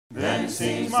Then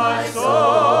sings my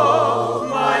soul,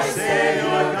 my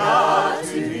Savior God,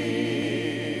 to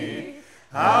thee.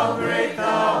 How great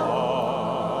thou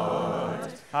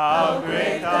art, how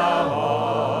great thou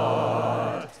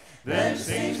art. Then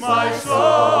sings my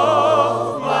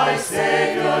soul, my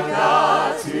Savior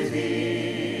God, to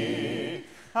thee.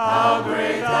 How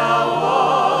great thou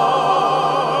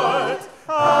art,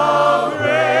 how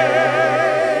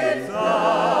great thou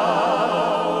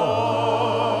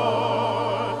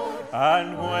art.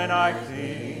 And when I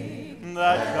think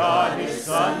that God his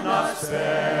Son not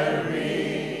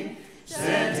sparing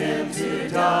sent him to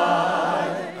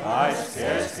die, I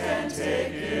scarce can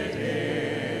take it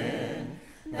in,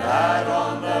 that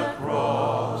on the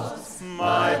cross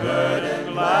my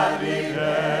burden gladly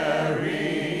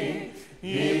bearing,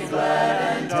 he bled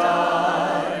and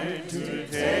died to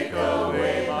take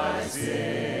away my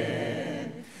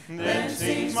sin. Then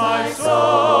sings my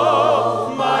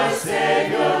soul, my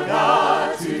Savior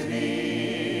God, to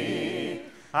thee.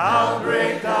 How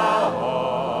great thou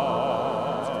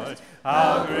art,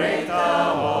 how great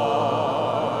thou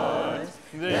art.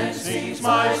 Then sings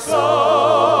my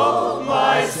soul,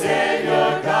 my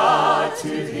Savior God, to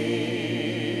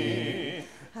thee.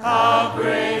 How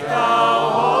great thou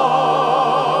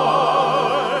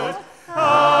art,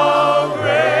 how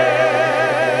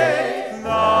great thou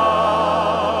art.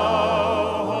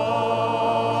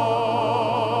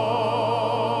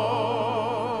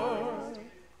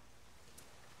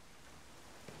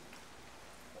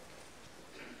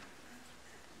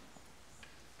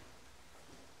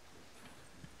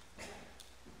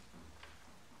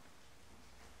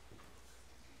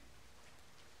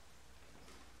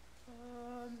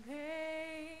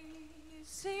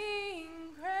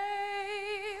 Amazing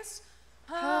grace,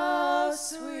 how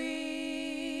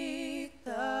sweet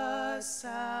the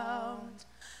sound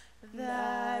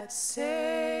that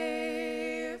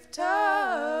saved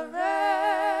a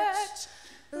wretch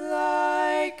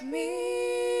like me.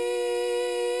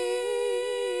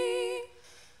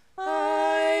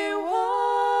 I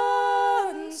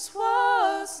once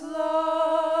was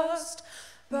lost,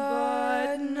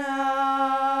 but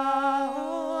now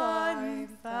I'm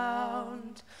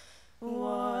found.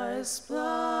 Was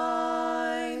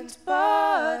blind,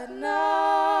 but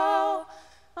now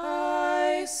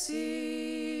I see.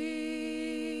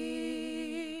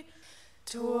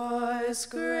 'Twas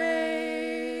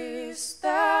grace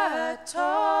that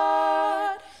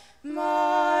taught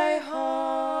my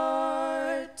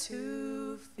heart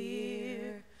to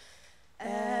fear,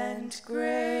 and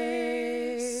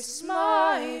grace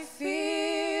my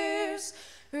fears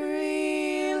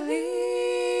relieved.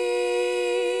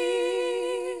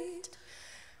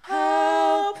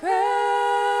 How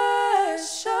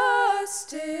precious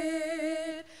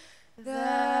did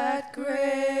that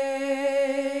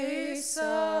grace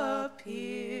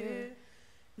appear,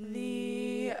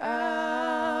 the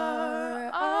hour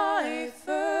I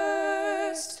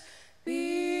first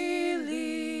believed.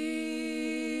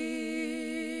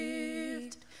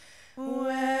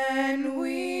 When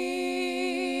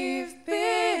we've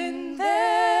been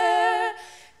there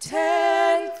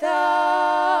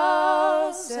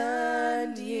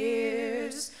 10,000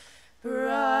 years,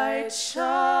 bright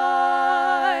shining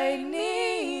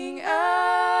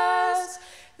as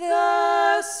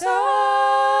the sun,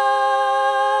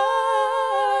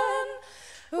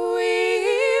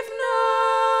 we've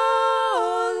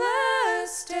no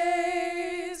less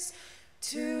days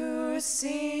to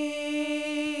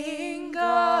sing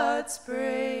God's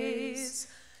praise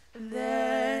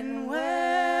than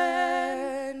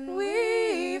when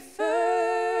we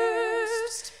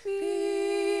first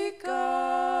begun.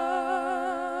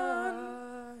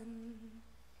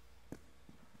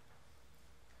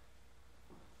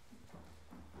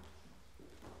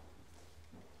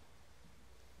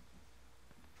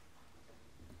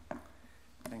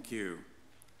 Thank you.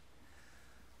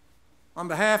 On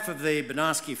behalf of the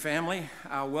Banowsky family,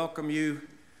 I welcome you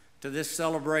to this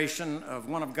celebration of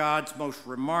one of God's most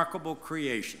remarkable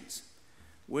creations,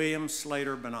 William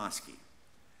Slater Banowsky.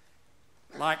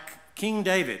 Like King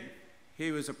David,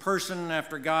 he was a person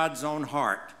after God's own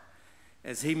heart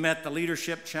as he met the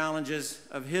leadership challenges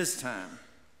of his time.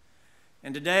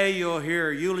 And today you'll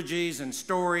hear eulogies and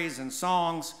stories and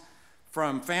songs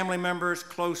from family members,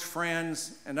 close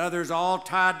friends, and others, all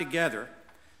tied together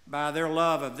by their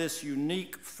love of this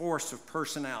unique force of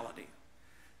personality,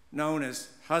 known as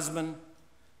husband,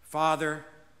 father,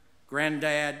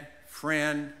 granddad,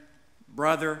 friend,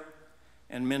 brother,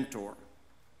 and mentor.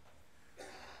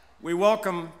 We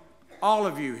welcome all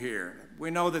of you here. We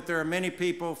know that there are many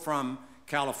people from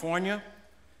California,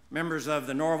 members of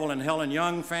the Norval and Helen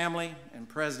Young family, and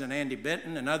President Andy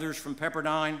Benton and others from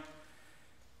Pepperdine,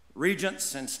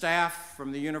 regents and staff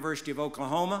from the University of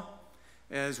Oklahoma,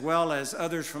 as well as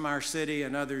others from our city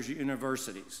and other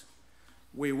universities.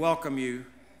 We welcome you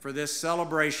for this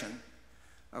celebration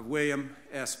of William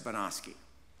S. Banowsky.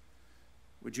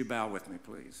 Would you bow with me,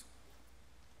 please?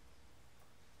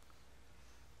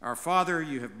 Our Father,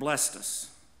 you have blessed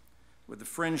us with the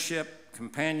friendship,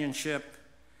 companionship,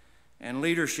 and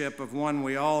leadership of one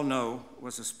we all know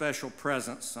was a special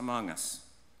presence among us.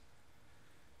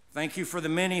 Thank you for the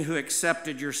many who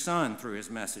accepted your Son through his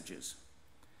messages.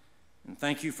 And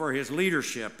thank you for his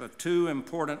leadership of two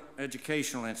important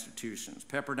educational institutions,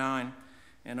 Pepperdine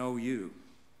and OU.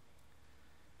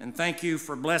 And thank you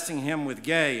for blessing him with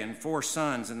Gay and 4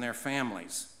 sons and their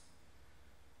families.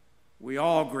 We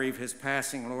all grieve his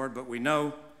passing, Lord, but we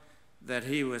know that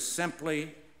he was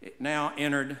simply now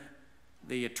entered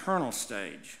the eternal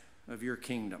stage of your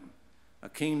kingdom, a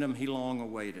kingdom he long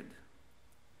awaited.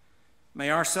 May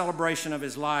our celebration of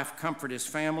his life comfort his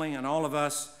family and all of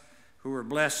us who are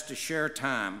blessed to share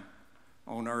time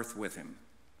on earth with him.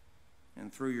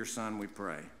 And through your Son we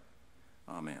pray.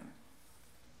 Amen.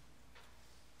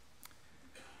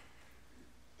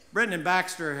 Britton and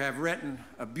Baxter have written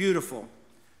a beautiful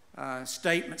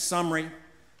statement summary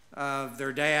of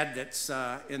their dad that's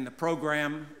in the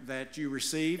program that you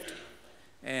received.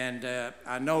 And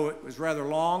I know it was rather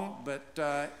long,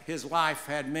 but his life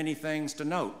had many things to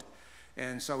note.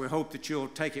 And so we hope that you'll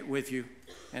take it with you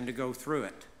and to go through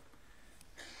it.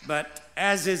 But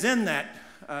as is in that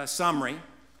summary,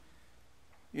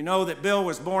 you know that Bill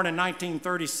was born in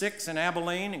 1936 in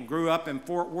Abilene and grew up in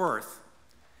Fort Worth.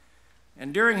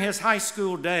 And during his high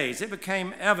school days, it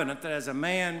became evident that as a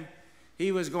man,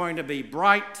 he was going to be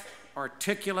bright,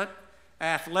 articulate,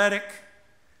 athletic,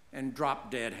 and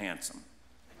drop-dead handsome.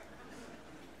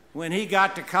 When he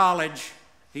got to college,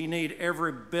 he needed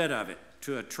every bit of it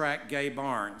to attract Gay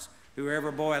Barnes, who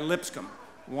every boy at Lipscomb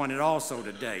wanted also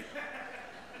to date.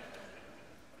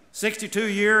 62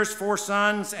 years, 4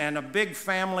 sons, and a big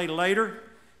family later,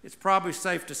 it's probably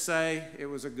safe to say it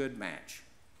was a good match.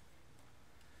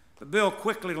 But Bill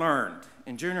quickly learned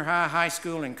in junior high, high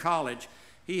school, and college,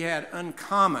 he had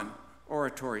uncommon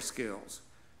oratory skills.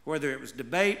 Whether it was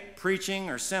debate, preaching,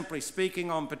 or simply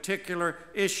speaking on particular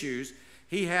issues,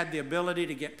 he had the ability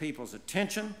to get people's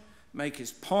attention, make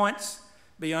his points,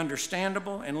 be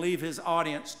understandable, and leave his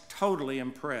audience totally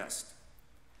impressed.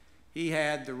 He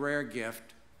had the rare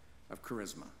gift of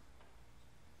charisma.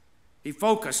 He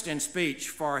focused in speech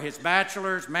for his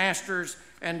bachelor's, master's,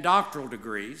 and doctoral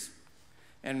degrees.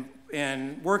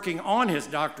 And working on his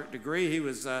doctorate degree, he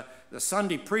was the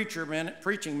Sunday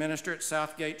preaching minister at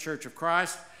Southgate Church of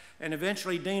Christ, and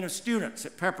eventually dean of students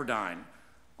at Pepperdine.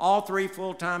 All 3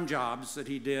 full-time jobs that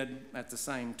he did at the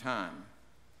same time.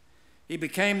 He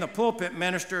became the pulpit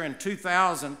minister in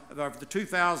 2000 of the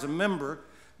 2,000-member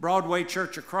Broadway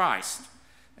Church of Christ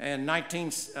in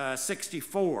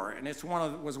 1964, and it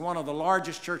was one of the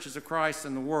largest churches of Christ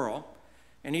in the world.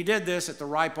 And he did this at the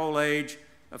ripe old age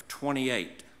of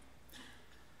 28.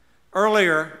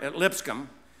 Earlier at Lipscomb,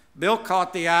 Bill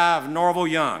caught the eye of Norval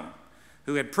Young,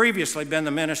 who had previously been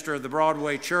the minister of the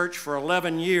Broadway Church for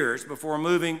 11 years before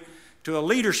moving to a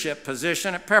leadership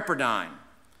position at Pepperdine.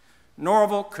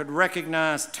 Norval could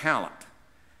recognize talent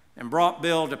and brought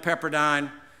Bill to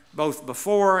Pepperdine both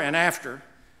before and after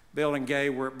Bill and Gay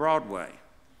were at Broadway.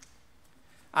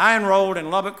 I enrolled in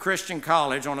Lubbock Christian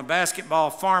College on a basketball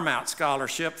farm-out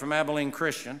scholarship from Abilene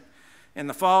Christian in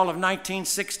the fall of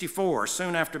 1964,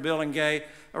 soon after Bill and Gay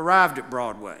arrived at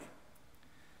Broadway.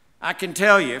 I can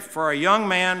tell you, for a young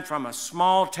man from a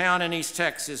small town in East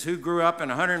Texas who grew up in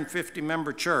a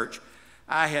 150-member church,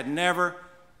 I had never,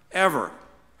 ever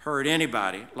heard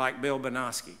anybody like Bill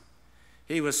Banowsky.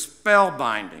 He was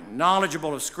spellbinding,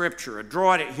 knowledgeable of Scripture,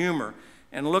 adroit at humor,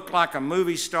 and looked like a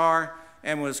movie star,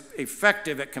 and was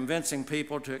effective at convincing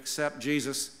people to accept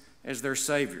Jesus as their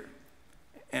Savior.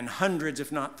 And hundreds,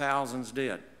 if not thousands,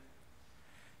 did.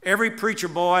 Every preacher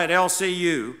boy at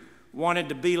LCU wanted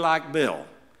to be like Bill,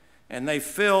 and they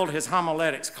filled his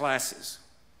homiletics classes.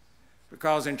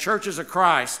 Because in churches of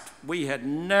Christ, we had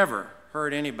never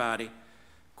heard anybody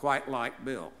quite like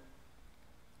Bill.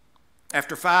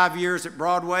 After 5 years at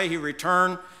Broadway, he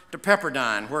returned to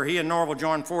Pepperdine, where he and Norval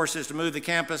joined forces to move the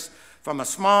campus from a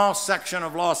small section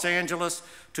of Los Angeles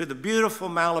to the beautiful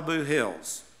Malibu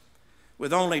Hills.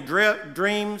 With only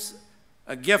dreams,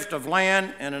 a gift of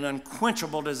land, and an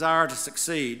unquenchable desire to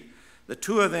succeed, the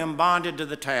two of them bonded to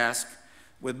the task,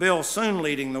 with Bill soon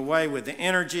leading the way with the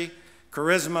energy,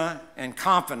 charisma, and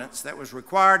confidence that was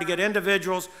required to get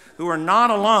individuals who were not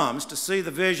alums to see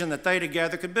the vision that they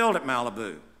together could build at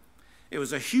Malibu. It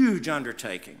was a huge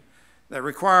undertaking that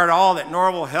required all that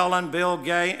Norval, Helen, Bill,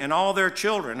 Gay, and all their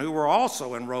children who were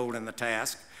also enrolled in the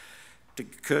task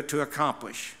to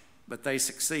accomplish, but they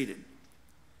succeeded.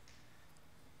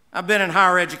 I've been in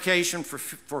higher education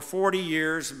for 40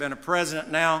 years. I've been a president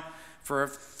now for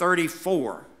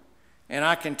 34. And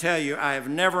I can tell you, I have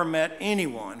never met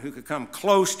anyone who could come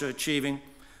close to achieving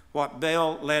what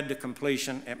Bill led to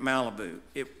completion at Malibu.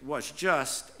 It was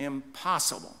just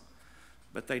impossible,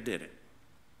 but they did it.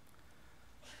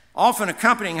 Often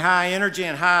accompanying high energy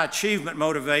and high achievement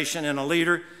motivation in a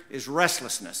leader is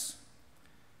restlessness,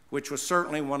 which was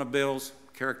certainly one of Bill's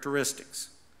characteristics.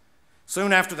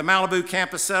 Soon after the Malibu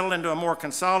campus settled into a more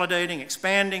consolidating,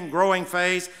 expanding, growing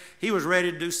phase, he was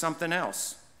ready to do something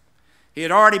else. He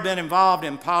had already been involved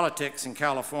in politics in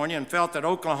California and felt that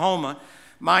Oklahoma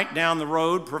might down the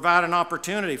road provide an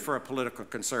opportunity for a political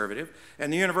conservative,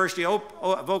 and the University of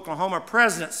Oklahoma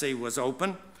presidency was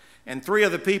open, and 3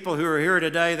 of the people who are here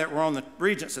today that were on the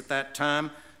regents at that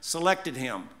time selected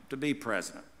him to be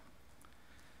president.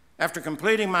 After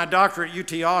completing my doctorate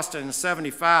at UT Austin in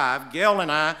 '75, Gail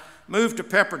and I moved to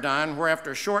Pepperdine, where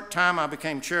after a short time I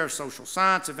became chair of social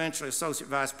science, eventually associate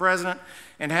vice president,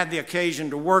 and had the occasion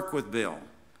to work with Bill.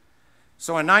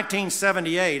 So in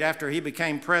 1978, after he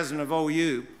became president of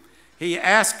OU, he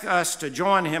asked us to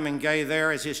join him and Gay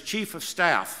there as his chief of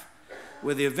staff,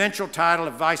 with the eventual title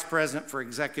of vice president for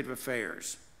executive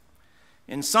affairs.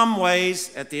 In some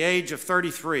ways, at the age of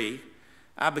 33,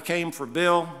 I became for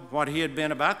Bill what he had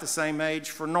been about the same age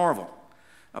for Norval,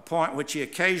 a point which he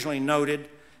occasionally noted,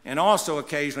 and also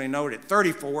occasionally noted at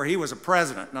 34, he was a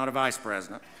president, not a vice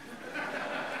president.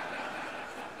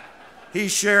 We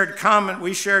shared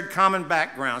common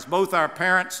backgrounds. Both our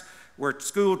parents were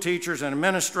school teachers and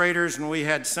administrators, and we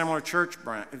had similar church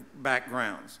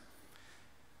backgrounds.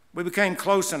 We became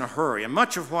close in a hurry, and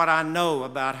much of what I know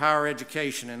about higher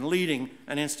education and leading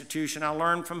an institution I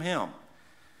learned from him.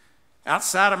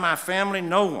 Outside of my family,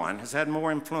 no one has had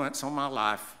more influence on my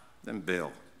life than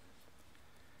Bill.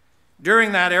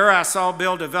 During that era, I saw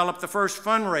Bill develop the first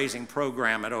fundraising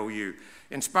program at OU,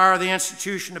 inspire the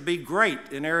institution to be great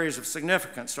in areas of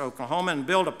significance to Oklahoma, and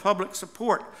build a public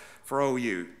support for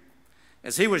OU.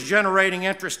 As he was generating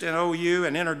interest in OU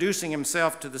and introducing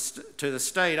himself to the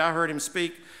state, I heard him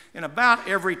speak in about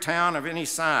every town of any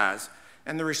size,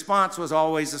 and the response was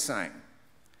always the same.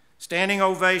 Standing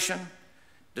ovation,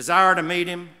 desire to meet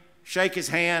him, shake his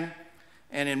hand,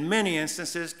 and in many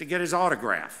instances, to get his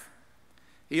autograph.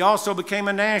 He also became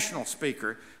a national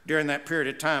speaker during that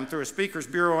period of time through a speakers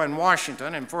bureau in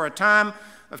Washington, and for a time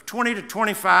of 20 to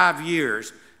 25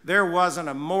 years, there wasn't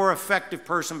a more effective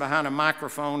person behind a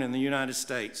microphone in the United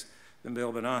States than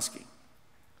Bill Banowsky.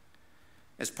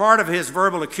 As part of his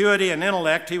verbal acuity and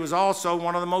intellect, he was also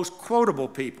one of the most quotable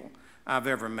people I've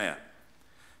ever met.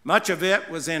 Much of it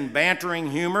was in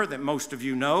bantering humor that most of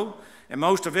you know, and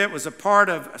most of it was a part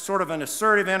of sort of an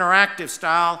assertive, interactive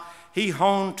style he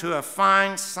honed to a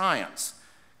fine science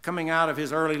coming out of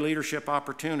his early leadership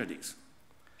opportunities.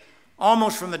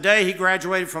 Almost from the day he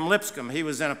graduated from Lipscomb, he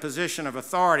was in a position of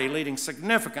authority leading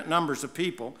significant numbers of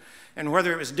people, and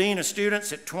whether it was dean of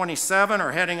students at 27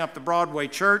 or heading up the Broadway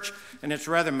Church and its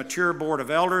rather mature board of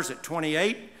elders at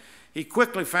 28, he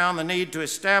quickly found the need to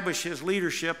establish his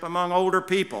leadership among older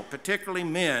people, particularly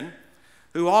men,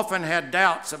 who often had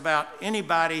doubts about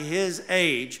anybody his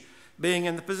age being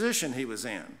in the position he was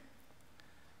in.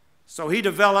 So he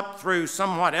developed, through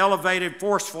somewhat elevated,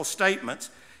 forceful statements,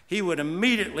 he would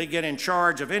immediately get in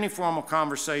charge of any formal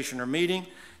conversation or meeting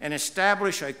and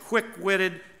establish a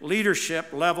quick-witted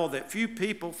leadership level that few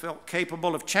people felt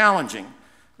capable of challenging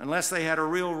unless they had a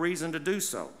real reason to do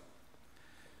so.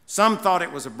 Some thought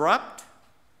it was abrupt,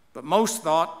 but most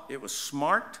thought it was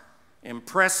smart,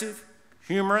 impressive,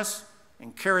 humorous,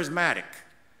 and charismatic,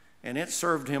 and it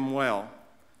served him well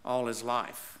all his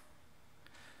life.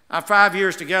 Our 5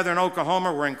 years together in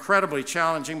Oklahoma were incredibly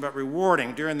challenging but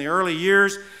rewarding. During the early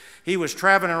years, he was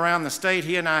traveling around the state.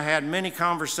 He and I had many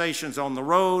conversations on the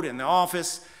road, in the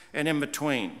office, and in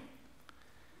between.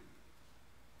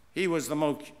 He was the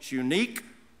most unique,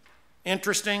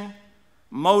 interesting,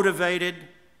 motivated,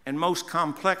 and most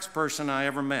complex person I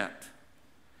ever met.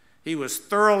 He was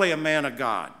thoroughly a man of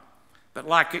God, but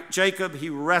like Jacob, he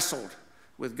wrestled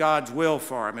with God's will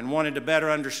for him and wanted to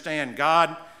better understand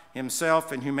God,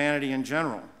 himself, and humanity in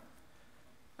general.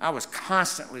 I was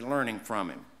constantly learning from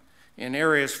him in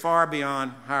areas far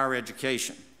beyond higher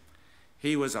education.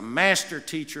 He was a master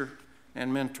teacher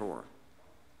and mentor.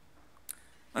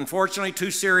 Unfortunately,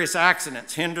 2 serious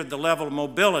accidents hindered the level of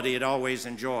mobility he'd always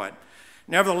enjoyed.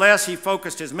 Nevertheless, he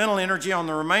focused his mental energy on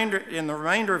the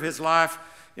remainder of his life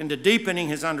into deepening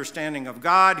his understanding of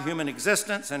God, human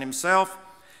existence, and himself,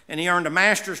 and he earned a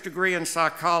master's degree in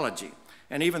psychology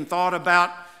and even thought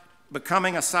about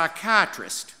becoming a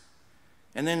psychiatrist,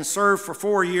 and then served for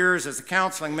 4 years as a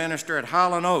counseling minister at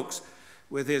Highland Oaks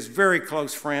with his very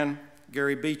close friend,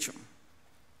 Gary Beecham.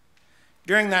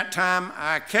 During that time,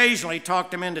 I occasionally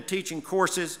talked him into teaching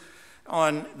courses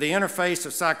on the interface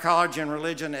of psychology and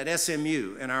religion at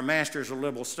SMU in our Masters of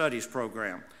Liberal Studies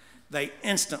program. They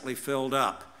instantly filled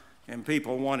up, and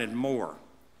people wanted more.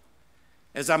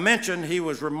 As I mentioned, he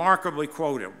was remarkably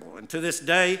quotable, and to this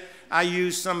day, I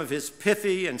use some of his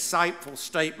pithy, insightful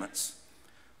statements.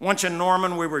 Once in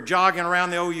Norman, we were jogging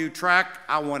around the OU track.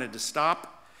 I wanted to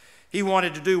stop. He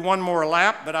wanted to do one more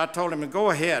lap, but I told him to go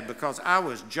ahead because I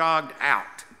was jogged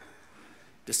out.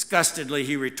 Disgustedly,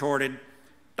 he retorted,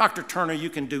 "Dr. Turner, you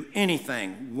can do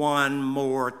anything one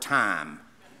more time,"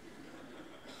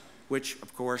 which,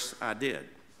 of course, I did.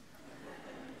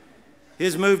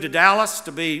 His move to Dallas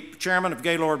to be chairman of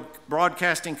Gaylord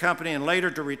Broadcasting Company and later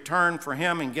to return for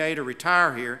him and Gay to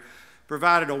retire here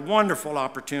provided a wonderful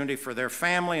opportunity for their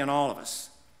family and all of us.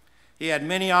 He had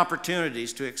many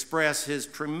opportunities to express his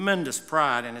tremendous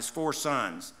pride in his 4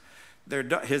 sons,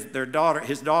 his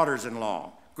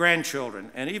daughters-in-law,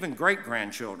 grandchildren, and even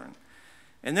great-grandchildren.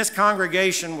 And this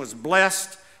congregation was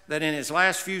blessed that in his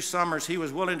last few summers he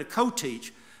was willing to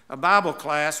co-teach a Bible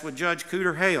class with Judge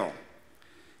Cooter Hale.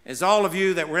 As all of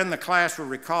you that were in the class will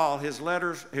recall, his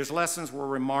lessons were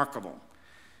remarkable.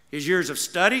 His years of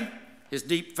study, his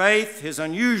deep faith, his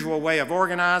unusual way of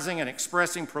organizing and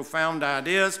expressing profound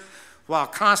ideas while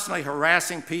constantly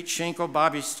harassing Pete Schinkel,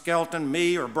 Bobby Skelton,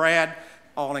 me, or Brad,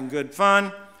 all in good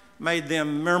fun, made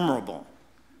them memorable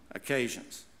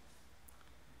occasions.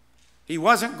 He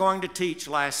wasn't going to teach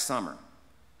last summer.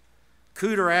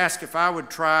 Cooter asked if I would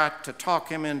try to talk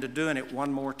him into doing it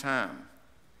one more time.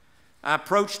 I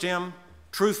approached him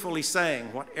truthfully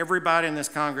saying what everybody in this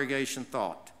congregation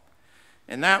thought,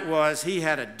 and that was he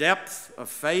had a depth of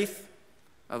faith,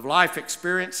 of life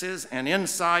experiences and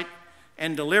insight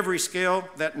and delivery skill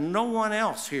that no one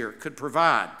else here could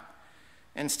provide.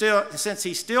 And still, since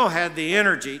he still had the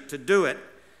energy to do it,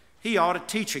 he ought to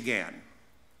teach again.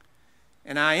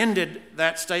 And I ended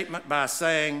that statement by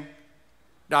saying,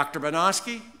 "Dr.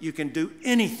 Banowsky, you can do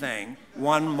anything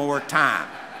one more time."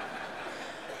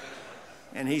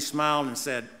 And he smiled and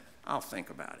said, "I'll think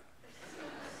about it."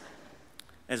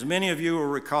 As many of you will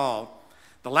recall,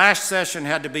 the last session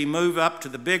had to be moved up to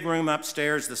the big room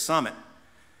upstairs, the summit,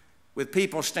 with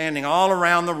people standing all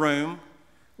around the room.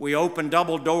 We opened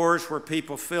double doors where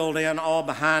people filled in all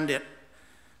behind it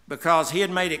because he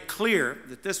had made it clear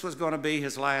that this was going to be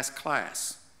his last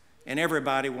class, and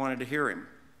everybody wanted to hear him.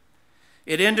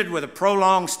 It ended with a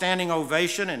prolonged standing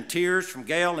ovation and tears from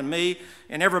Gail and me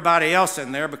and everybody else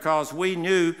in there because we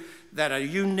knew that a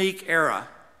unique era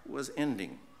was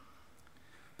ending.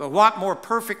 But what more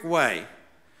perfect way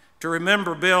to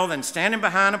remember Bill than standing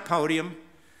behind a podium,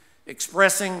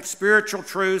 expressing spiritual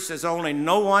truths as only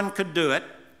no one could do it,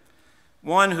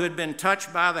 one who had been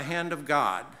touched by the hand of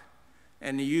God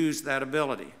and used that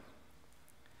ability.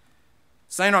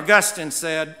 St. Augustine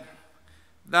said,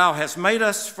 "Thou hast made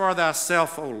us for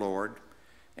thyself, O Lord,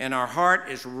 and our heart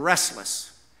is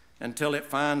restless until it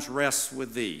finds rest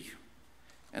with thee."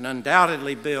 And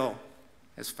undoubtedly, Bill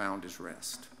has found his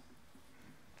rest.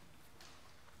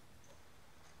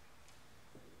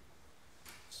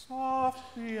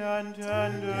 Softly and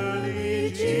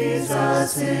tenderly,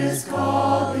 Jesus is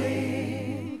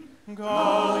calling,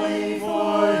 calling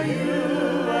for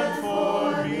you and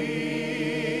for me.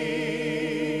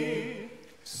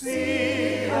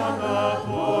 See on the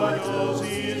portals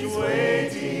he's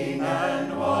waiting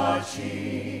and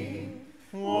watching,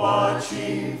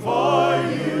 watching for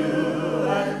you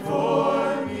and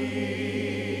for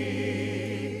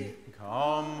me.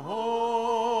 Come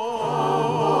home,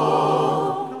 come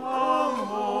home, come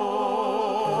home.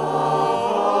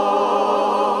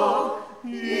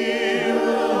 You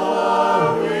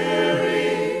are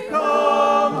weary,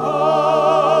 come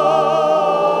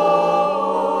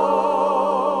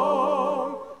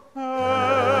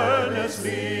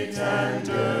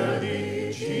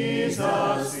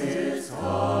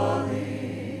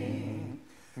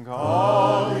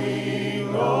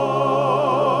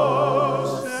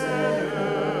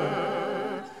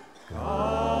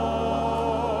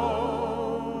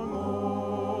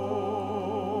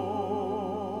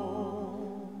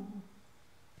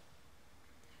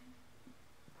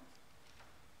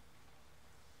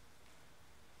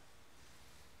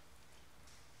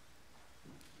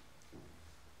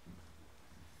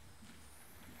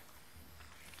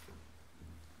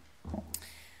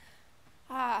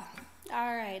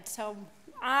So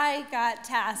I got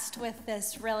tasked with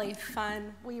this really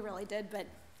fun, we really did, but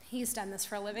he's done this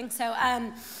for a living. So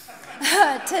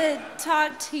to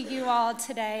talk to you all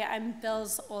today, I'm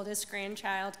Bill's oldest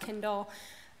grandchild, Kendall.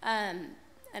 And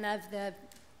of the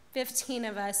 15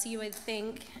 of us, you would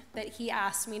think that he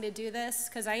asked me to do this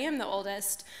because I am the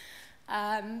oldest.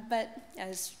 But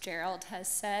as Gerald has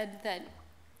said, that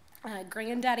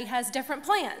Granddaddy has different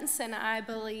plans, and I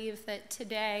believe that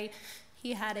today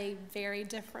he had a very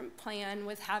different plan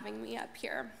with having me up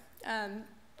here.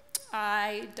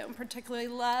 I don't particularly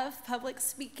love public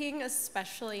speaking,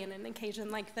 especially in an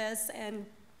occasion like this, and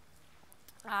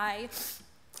I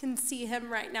can see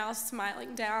him right now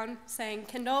smiling down, saying,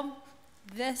 Kendall,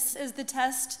 this is the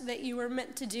test that you were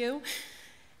meant to do,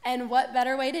 and what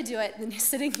better way to do it than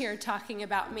sitting here talking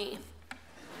about me?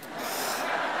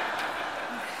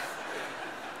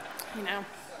 You know,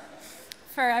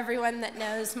 for everyone that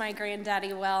knows my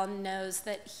granddaddy well knows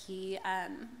that he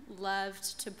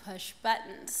loved to push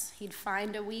buttons. He'd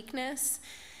find a weakness,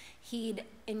 he'd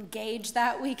engage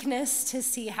that weakness to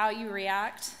see how you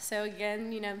react. So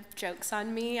again, you know, joke's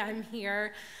on me. I'm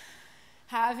here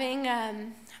having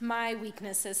my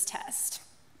weaknesses test.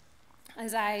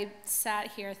 As I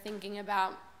sat here thinking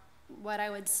about what I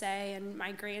would say and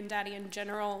my granddaddy in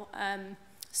general,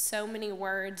 so many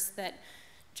words that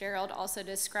Gerald also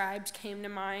described came to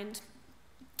mind.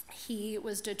 He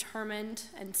was determined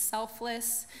and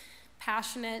selfless,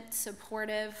 passionate,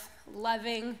 supportive,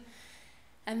 loving,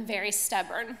 and very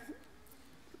stubborn.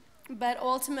 But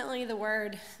ultimately, the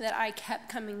word that I kept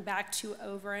coming back to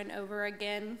over and over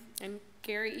again, and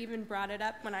Gary even brought it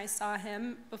up when I saw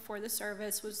him before the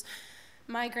service, was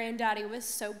my granddaddy was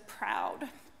so proud.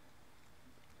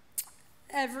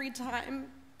 Every time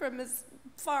from as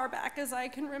far back as I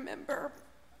can remember,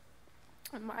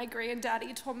 my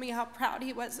granddaddy told me how proud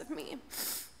he was of me.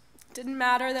 Didn't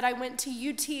matter that I went to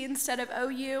UT instead of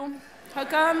OU,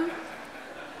 hook 'em,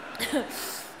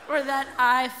 or that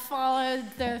I followed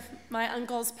my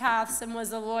uncle's paths and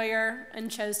was a lawyer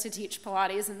and chose to teach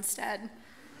Pilates instead.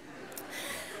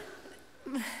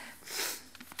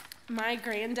 My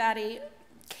granddaddy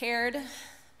cared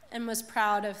and was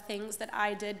proud of things that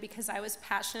I did because I was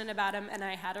passionate about them and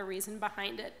I had a reason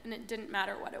behind it, and it didn't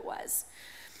matter what it was.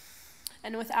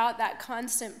 And without that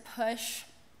constant push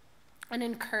and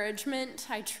encouragement,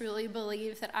 I truly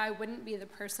believe that I wouldn't be the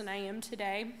person I am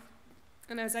today.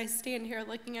 And as I stand here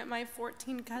looking at my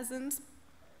 14 cousins,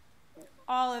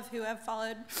 all of who have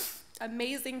followed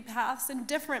amazing paths and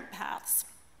different paths,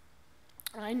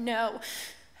 I know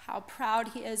how proud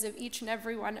he is of each and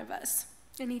every one of us,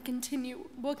 and he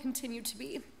will continue to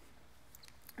be.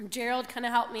 Gerald kind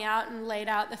of helped me out and laid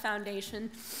out the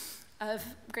foundation of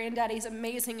Granddaddy's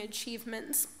amazing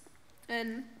achievements,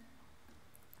 and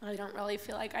I don't really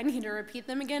feel like I need to repeat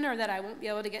them again or that I won't be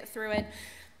able to get through it,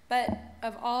 but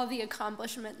of all the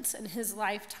accomplishments in his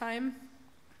lifetime,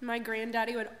 my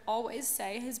granddaddy would always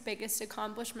say his biggest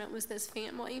accomplishment was this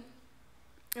family.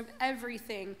 Of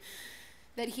everything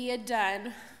that he had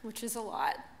done, which is a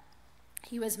lot,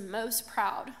 he was most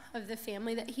proud of the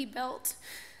family that he built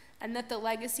and that the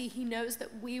legacy he knows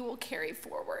that we will carry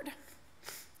forward.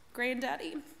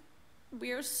 Granddaddy,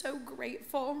 we are so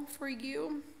grateful for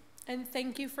you, and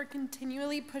thank you for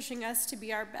continually pushing us to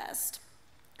be our best.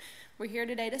 We're here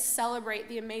today to celebrate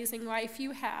the amazing life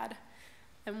you had,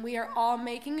 and we are all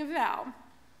making a vow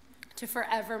to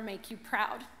forever make you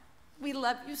proud. We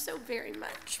love you so very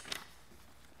much.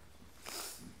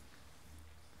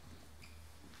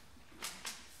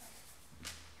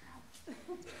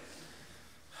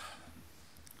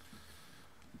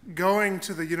 Going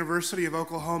to the University of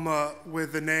Oklahoma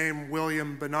with the name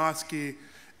William Banowsky,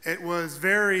 it was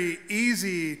very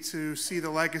easy to see the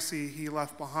legacy he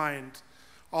left behind.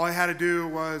 All I had to do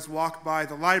was walk by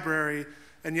the library,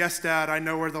 and yes, Dad, I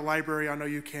know where the library on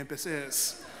OU campus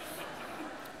is.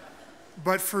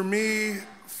 But for me,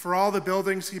 for all the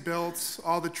buildings he built,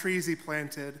 all the trees he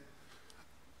planted,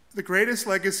 the greatest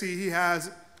legacy he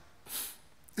has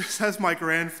is as my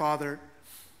grandfather,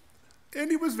 and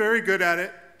he was very good at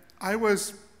it. I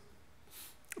was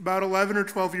about 11 or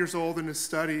 12 years old in his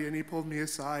study, and he pulled me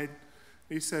aside.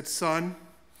 He said, "Son,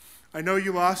 I know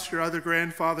you lost your other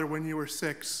grandfather when you were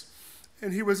 6,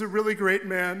 and he was a really great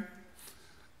man.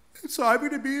 And so I'm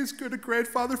going to be as good a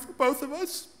grandfather for both of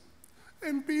us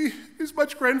and be as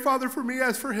much grandfather for me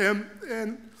as for him."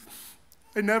 And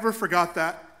I never forgot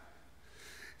that.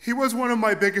 He was one of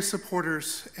my biggest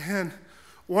supporters, and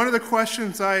one of the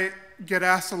questions I get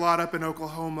asked a lot up in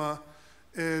Oklahoma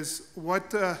is, what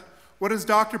does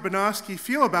Dr. Banowsky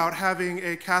feel about having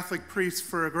a Catholic priest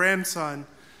for a grandson?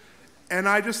 And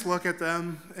I just look at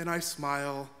them and I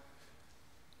smile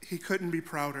he couldn't be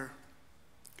prouder.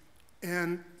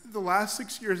 And the last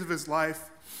 6 years of his life,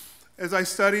 as I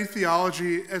studied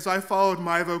theology, as I followed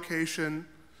my vocation,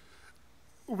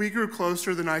 we grew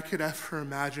closer than I could ever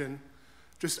imagine.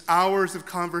 Just hours of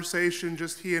conversation,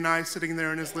 just he and I sitting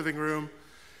there in his living room.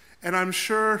 And I'm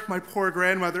sure my poor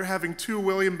grandmother, having two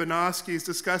William Banowskys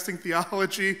discussing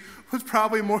theology, was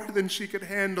probably more than she could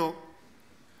handle.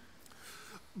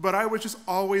 But I was just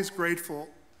always grateful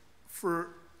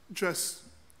for just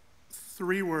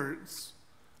 3 words,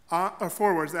 or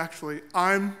 4 words actually.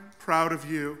 I'm proud of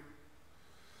you.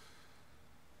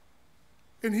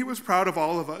 And he was proud of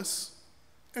all of us.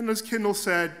 And as Kendall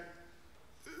said,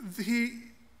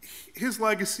 his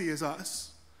legacy is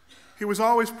us. He was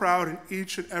always proud in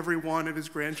each and every one of his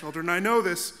grandchildren. I know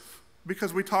this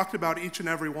because we talked about each and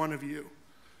every one of you.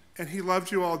 And he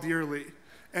loved you all dearly.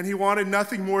 And he wanted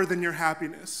nothing more than your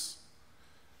happiness.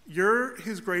 You're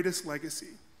his greatest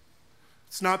legacy.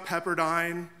 It's not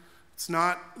Pepperdine. It's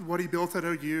not what he built at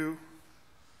OU.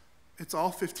 It's all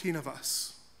 15 of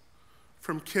us.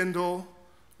 From Kendall,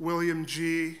 William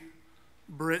G.,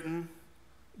 Britton,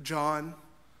 John,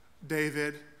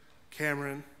 David,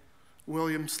 Cameron,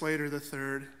 William Slater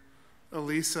III,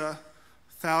 Elisa,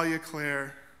 Thalia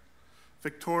Claire,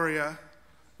 Victoria,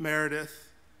 Meredith,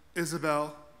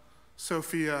 Isabel,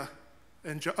 Sophia,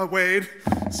 and Wade.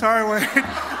 Sorry, Wade.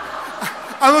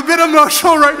 I'm a bit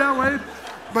emotional right now, Wade.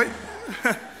 But,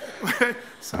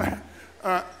 sorry.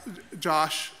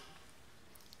 Josh,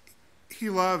 he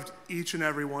loved each and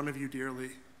every one of you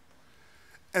dearly.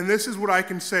 And this is what I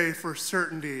can say for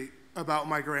certainty about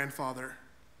my grandfather.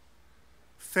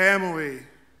 Family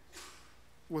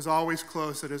was always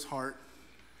close at his heart.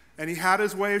 And he had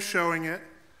his way of showing it,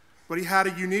 but he had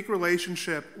a unique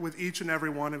relationship with each and every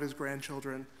one of his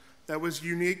grandchildren that was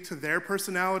unique to their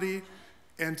personality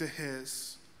and to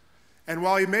his. And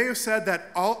while he may have said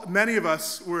that many of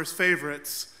us were his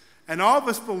favorites, and all of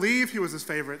us believe he was his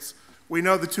favorites, we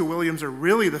know the 2 Williams are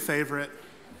really the favorite.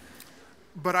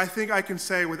 But I think I can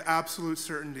say with absolute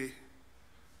certainty,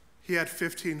 he had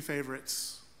 15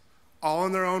 favorites, all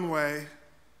in their own way,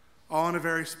 all in a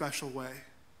very special way.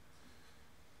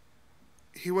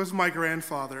 He was my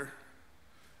grandfather.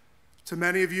 To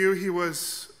many of you, he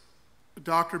was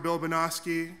Dr. Bill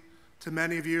Banowsky. To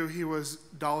many of you, he was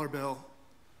Dollar Bill.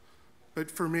 But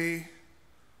for me,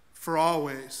 for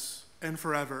always and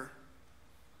forever,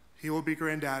 he will be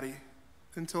Granddaddy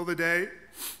until the day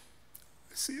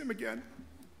I see him again.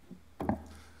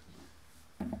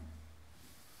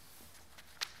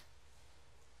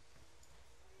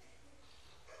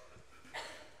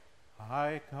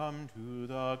 I come to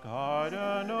the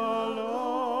garden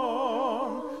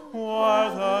alone,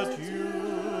 while the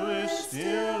dew is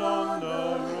still on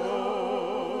the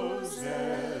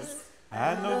roses,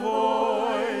 and the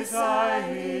voice I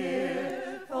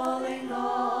hear falling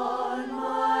on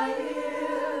my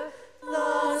ear,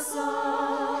 the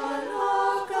Son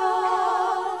of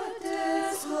God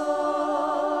discloses.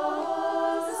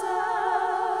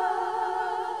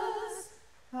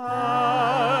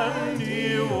 And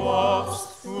he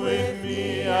walks with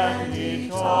me, and he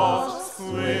talks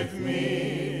with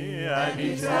me, and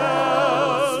he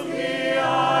tells me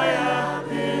I am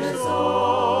his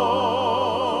own,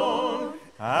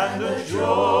 and the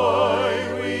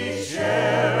joy we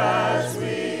share as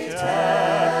we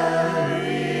tarry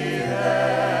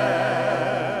there,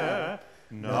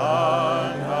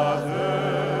 none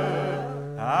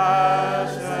other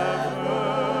has ever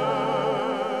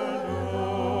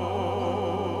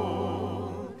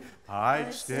known.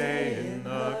 I'd stay in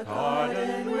the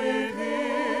garden with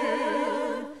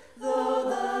him, though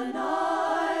the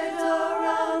night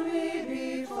around me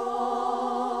be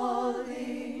falling,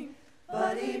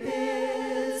 but he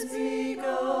bids me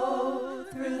go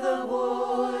through the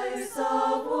voice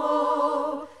of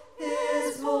woe.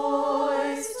 His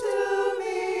voice to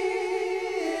me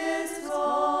is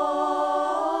calling.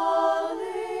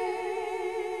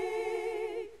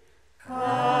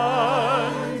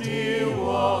 And he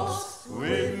walks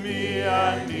with me,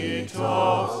 and he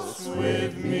talks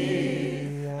with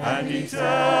me, and he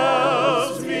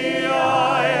tells me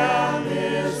I am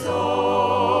his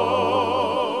own,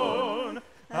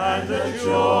 and the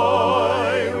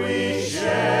joy we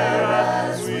share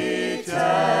as we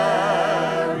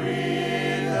tarry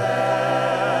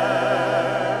there,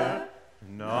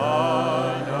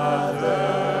 none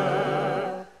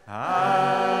other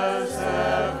has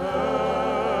ever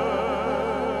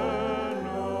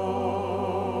known.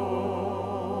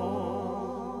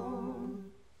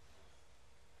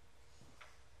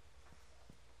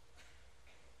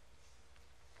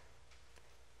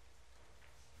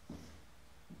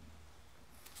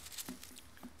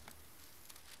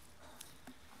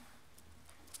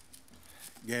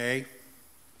 Gay,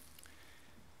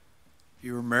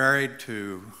 you were married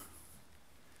to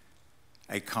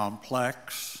a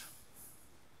complex,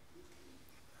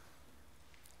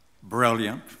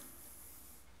 brilliant,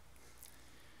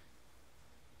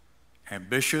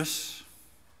 ambitious,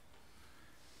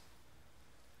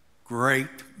 great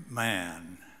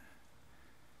man,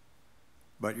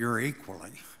 but you're equally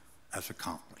as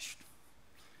accomplished.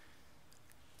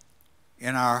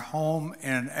 In our home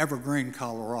in Evergreen,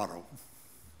 Colorado,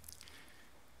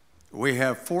 we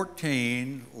have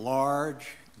 14 large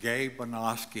Gay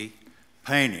Banowsky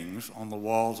paintings on the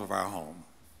walls of our home.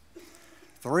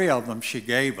 3 of them she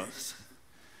gave us.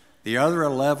 The other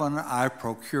 11 I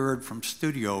procured from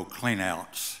studio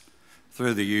cleanouts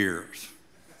through the years,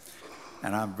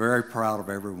 and I'm very proud of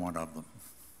every one of them.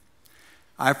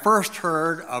 I first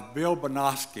heard of Bill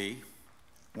Banowsky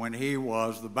when he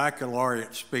was the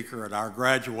baccalaureate speaker at our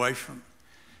graduation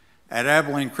at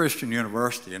Abilene Christian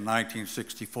University in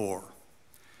 1964.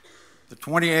 The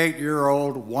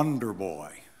 28-year-old wonder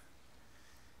boy,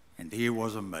 and he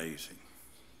was amazing.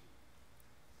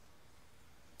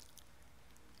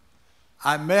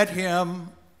 I met him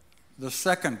the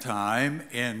second time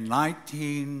in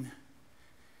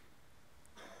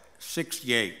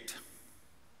 1968.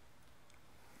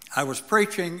 I was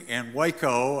preaching in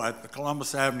Waco at the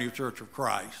Columbus Avenue Church of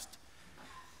Christ,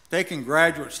 taking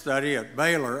graduate study at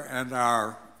Baylor, and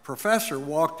our professor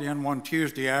walked in one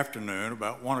Tuesday afternoon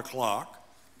about 1 o'clock,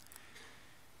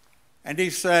 and he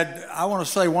said, I want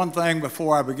to say one thing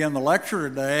before I begin the lecture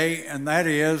today, and that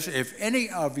is, if any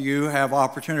of you have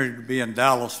opportunity to be in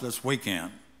Dallas this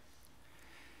weekend,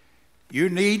 you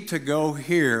need to go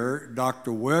hear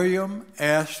Dr. William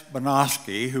S.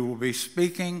 Banowsky, who will be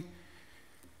speaking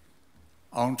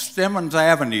on Stemmons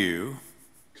Avenue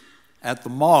at the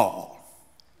mall,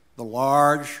 the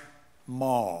large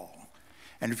mall.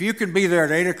 And if you can be there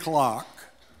at 8 o'clock,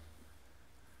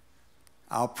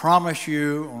 I'll promise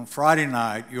you on Friday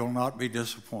night you'll not be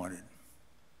disappointed.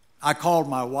 I called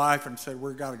my wife and said,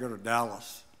 we've got to go to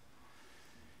Dallas.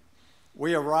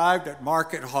 We arrived at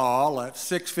Market Hall at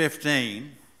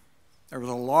 6:15. There was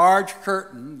a large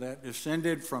curtain that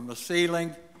descended from the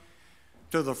ceiling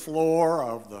to the floor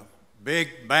of the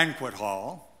big banquet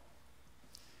hall.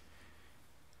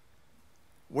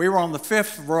 We were on the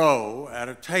 5th row at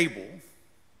a table,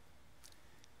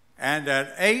 and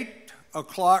at 8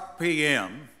 o'clock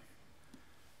p.m.,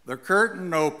 the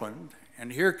curtain opened,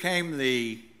 and here came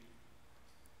the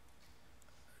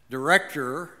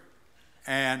director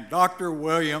and Dr.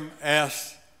 William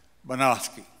S.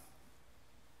 Banowsky.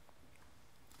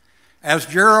 As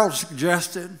Gerald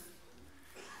suggested,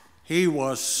 he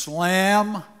was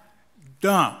slam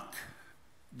dunk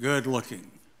good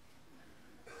looking.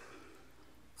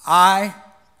 I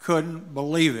couldn't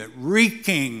believe it.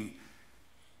 Reeking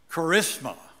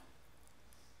charisma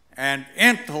and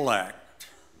intellect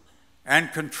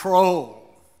and control.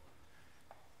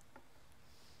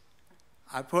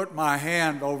 I put my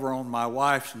hand over on my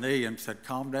wife's knee and said,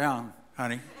 calm down,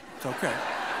 honey. It's okay.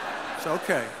 It's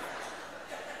okay.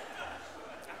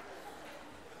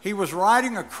 He was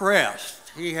riding a crest.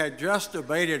 He had just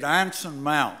debated Anson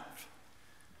Mount,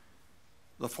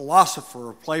 the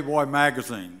philosopher of Playboy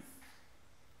magazine,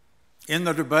 in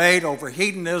the debate over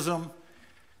hedonism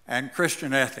and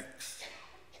Christian ethics.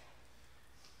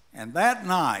 And that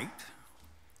night,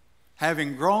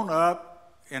 having grown up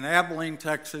in Abilene,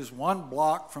 Texas, 1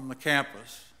 block from the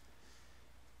campus,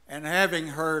 and having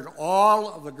heard all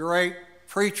of the great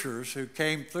preachers who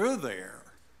came through there,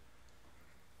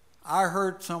 I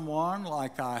heard someone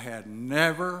like I had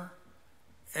never,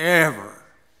 ever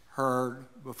heard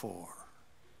before.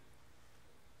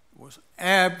 It was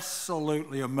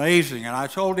absolutely amazing. And I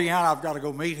told Deanna I've got to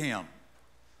go meet him.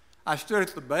 I stood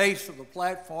at the base of the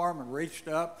platform and reached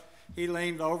up. He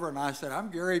leaned over and I said,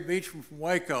 I'm Gary Beecham from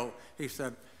Waco. He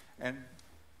said, and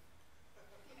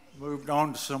moved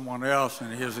on to someone else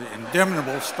in his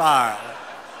inimitable style.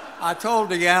 I told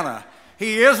Deanna,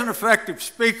 he is an effective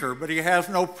speaker, but he has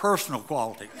no personal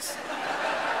qualities.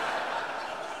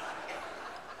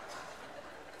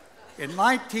 In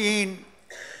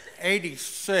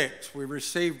 1986, we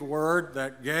received word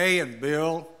that Gay and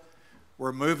Bill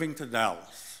were moving to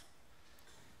Dallas.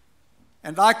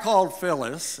 And I called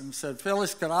Phyllis and said,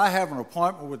 Phyllis, could I have an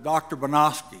appointment with Dr.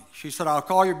 Banowsky? She said, I'll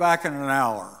call you back in an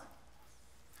hour.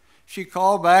 She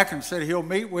called back and said, he'll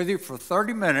meet with you for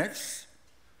 30 minutes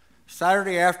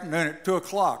Saturday afternoon at 2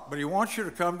 o'clock, but he wants you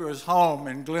to come to his home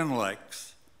in Glen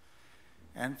Lakes.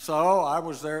 And so I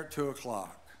was there at 2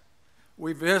 o'clock.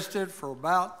 We visited for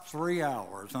about 3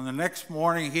 hours, and the next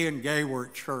morning he and Gay were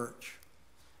at church.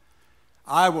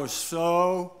 I was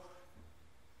so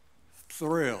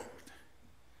thrilled.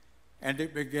 And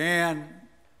it began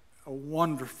a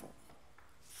wonderful,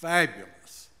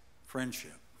 fabulous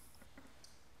friendship.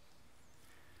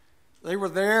 They were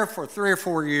there for 3 or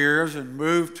 4 years and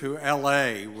moved to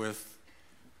LA with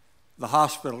the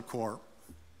hospital corp.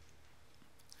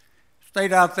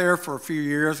 Stayed out there for a few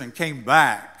years and came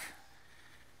back.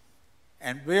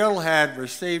 And Bill had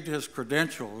received his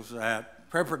credentials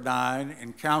at Pepperdine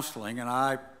in counseling, and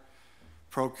I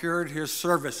procured his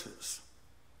services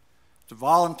to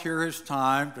volunteer his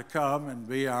time to come and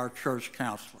be our church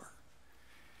counselor.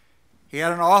 He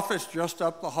had an office just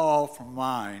up the hall from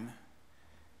mine,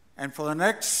 and for the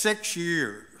next 6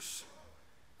 years,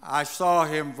 I saw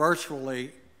him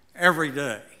virtually every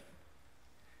day.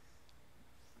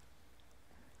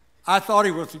 I thought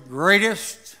he was the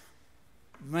greatest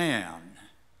man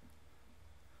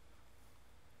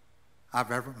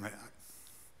I've ever met.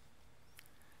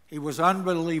 He was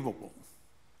unbelievable.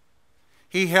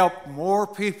 He helped more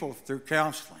people through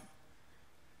counseling.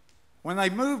 When they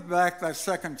moved back that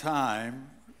second time,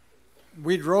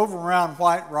 we drove around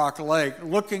White Rock Lake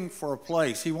looking for a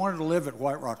place. He wanted to live at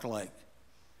White Rock Lake.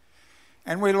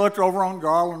 And we looked over on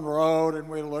Garland Road, and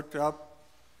we looked up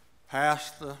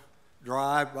past the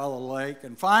drive by the lake.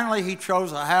 And finally, he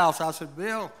chose a house. I said,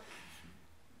 Bill,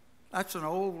 that's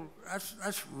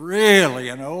really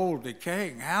an old,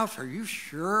 decaying house. Are you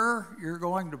sure you're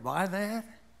going to buy that?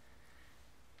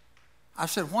 I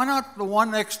said, why not the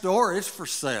one next door? It's for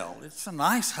sale. It's a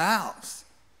nice house.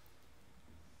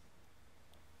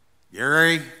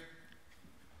 Gary,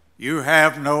 you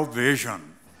have no vision.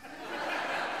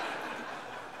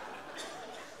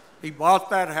 He bought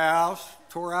that house,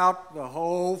 tore out the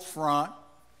whole front,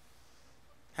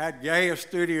 had Gay a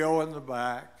studio in the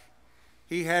back.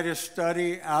 He had his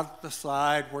study out the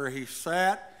side where he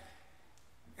sat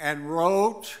and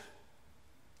wrote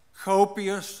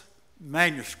copious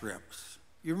manuscripts.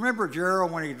 You remember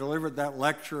Gerald when he delivered that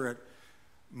lecture at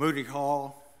Moody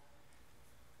Hall?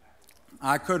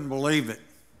 I couldn't believe it.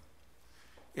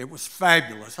 It was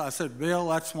fabulous. I said, Bill,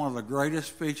 that's one of the greatest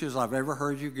speeches I've ever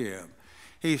heard you give.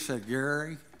 He said,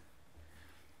 Gary,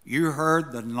 you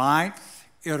heard the 9th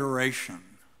iteration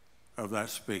of that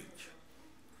speech.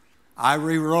 I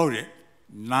rewrote it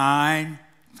 9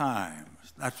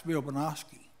 times. That's Bill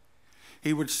Banowsky.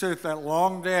 He would sit at that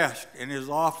long desk in his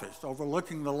office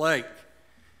overlooking the lake.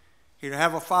 He'd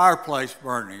have a fireplace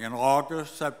burning in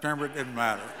August, September, it didn't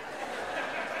matter.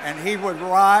 And he would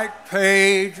write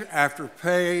page after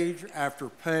page after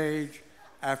page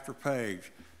after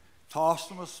page, toss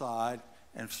them aside,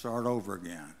 and start over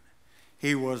again.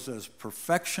 He was as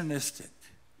perfectionistic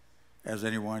as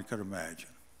anyone could imagine.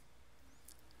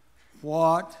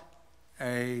 What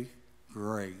a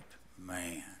great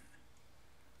man.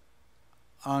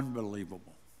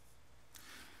 Unbelievable.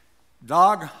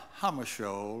 Dag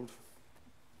Hammarskjöld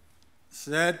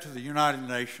said to the United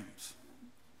Nations,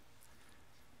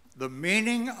 the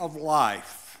meaning of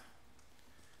life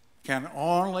can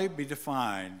only be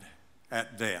defined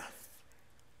at death.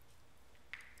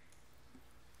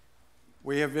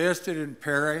 We have visited in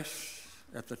Paris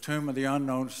at the Tomb of the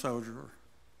Unknown Soldier.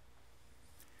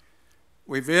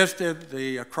 We visited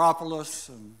the Acropolis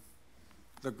and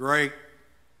the great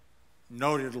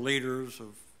noted leaders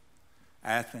of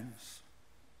Athens.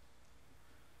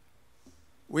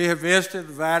 We have visited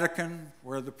the Vatican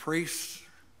where the priests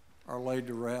are laid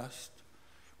to rest.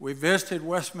 We visited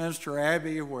Westminster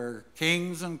Abbey where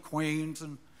kings and queens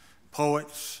and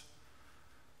poets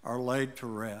are laid to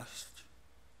rest.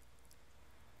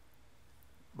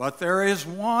 But there is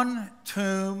one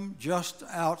tomb just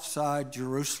outside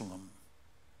Jerusalem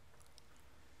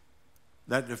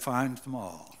that defines them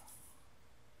all.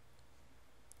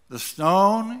 The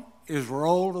stone is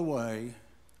rolled away.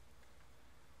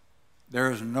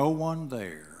 There is no one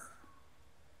there.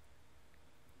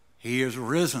 He is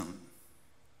risen.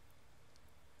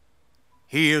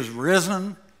 He is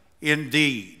risen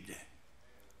indeed.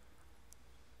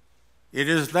 It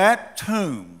is that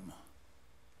tomb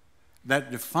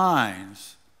that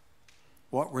defines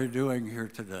what we're doing here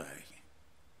today.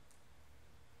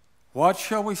 What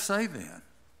shall we say then?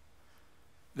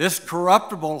 This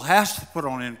corruptible has to put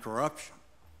on incorruption.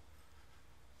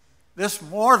 This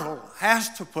mortal has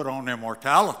to put on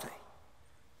immortality.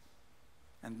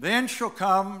 And then shall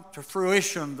come to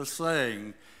fruition the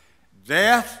saying,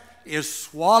 death is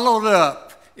swallowed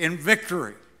up in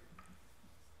victory.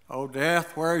 O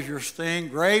death, where is your sting?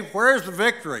 Grave, where is the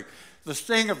victory? The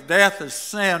sting of death is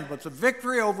sin, but the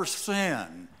victory over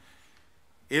sin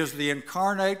is the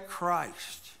incarnate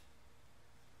Christ.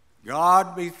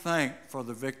 God be thanked for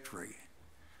the victory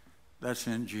that's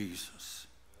in Jesus.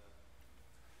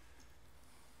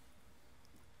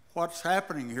 what's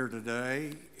happening here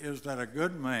today is that a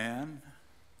good man,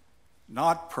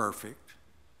 not perfect,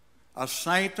 a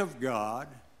saint of God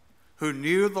who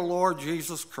knew the Lord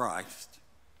Jesus Christ,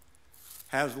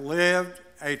 has lived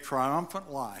a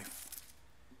triumphant life,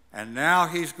 and now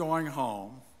he's going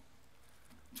home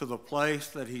to the place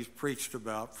that he's preached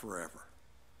about forever.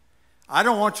 I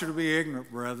don't want you to be ignorant,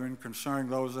 brethren, concerning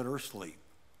those that are asleep,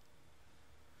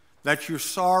 that you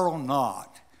sorrow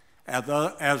not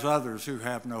as others who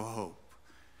have no hope.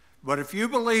 But if you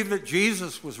believe that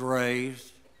Jesus was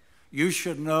raised, you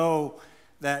should know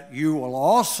that you will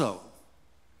also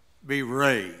be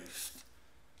raised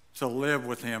to live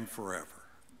with him forever.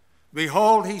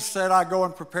 Behold, he said, I go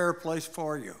and prepare a place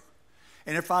for you.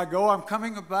 And if I go, I'm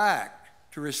coming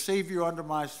back to receive you unto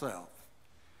myself,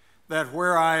 that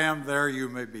where I am, there you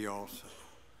may be also.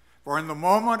 For in the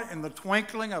moment, in the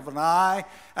twinkling of an eye,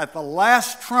 at the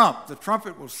last trump, the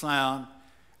trumpet will sound,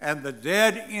 and the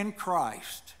dead in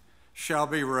Christ shall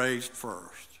be raised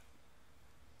first.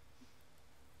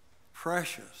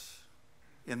 Precious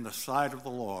in the sight of the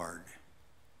Lord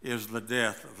is the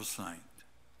death of a saint.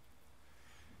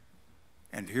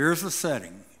 And here's the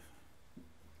setting.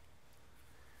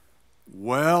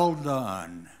 Well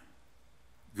done,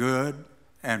 good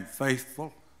and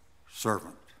faithful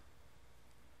servant.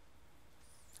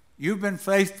 You've been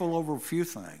faithful over a few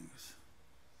things.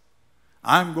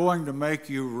 I'm going to make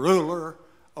you ruler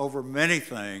over many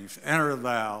things. Enter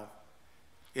thou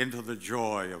into the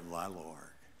joy of thy Lord.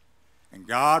 And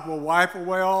God will wipe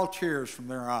away all tears from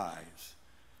their eyes,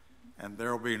 and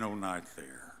there will be no night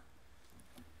there.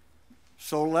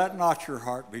 So let not your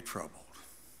heart be troubled.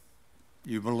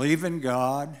 You believe in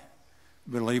God,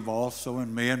 believe also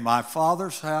in me. In my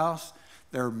Father's house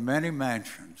there are many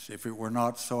mansions. If it were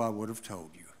not so, I would have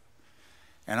told you.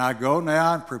 And I go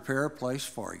now and prepare a place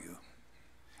for you.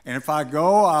 And if I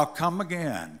go, I'll come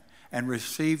again and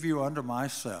receive you unto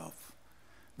myself,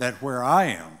 that where I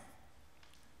am,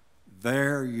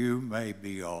 there you may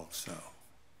be also.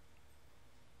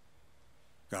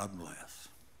 God bless.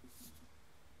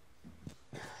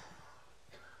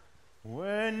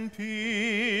 When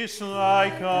peace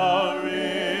like a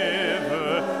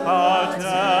river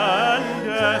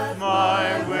attendeth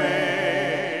my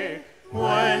way,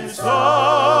 when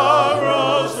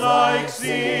sorrows like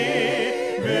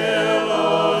sea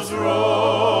billows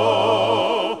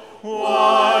roll,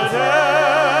 whatever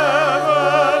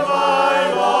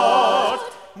my lot,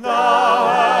 thou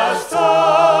hast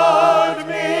taught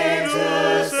me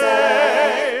to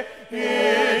say,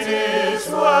 it is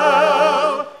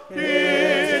well, it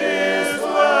is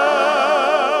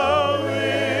well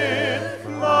with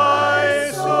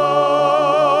my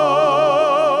soul.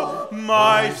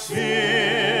 My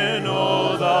sin,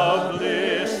 oh, the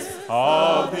bliss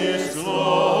of this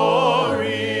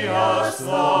glorious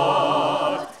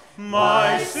thought.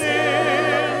 My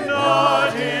sin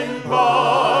not in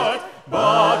part,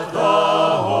 but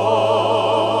the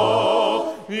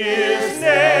whole is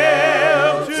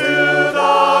nailed to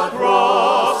the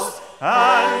cross,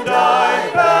 and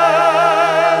I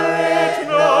bear it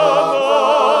no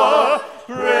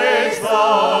more. Praise the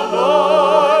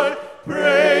Lord,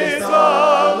 praise the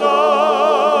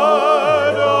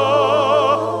Lord,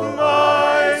 oh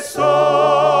my soul.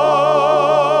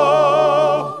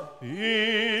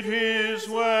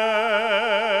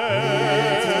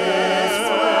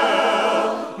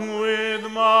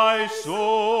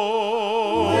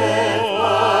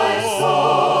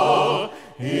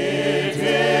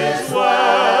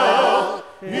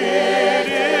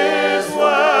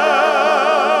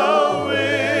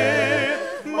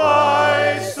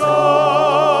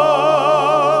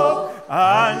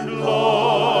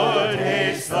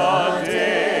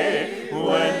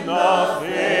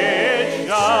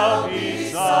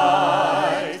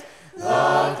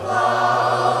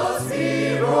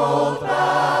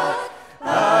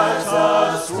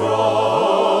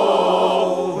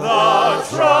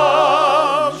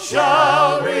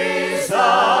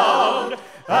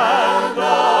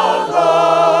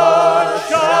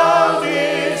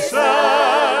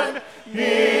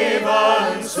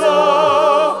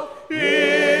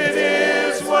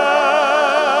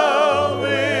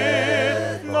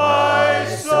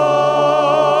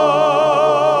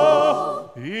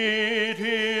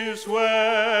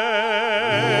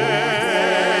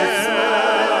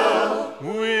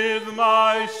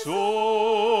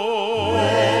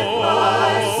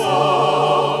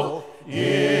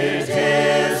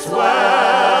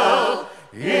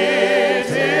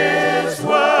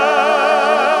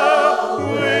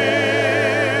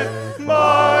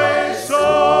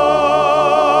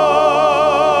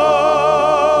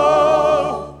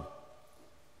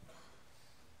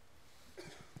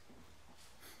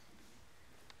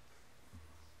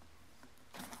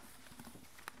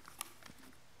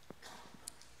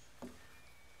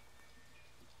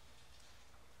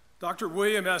 Dr.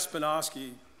 William S.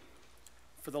 Banowsky,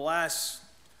 for the last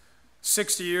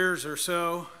 60 years or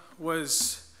so,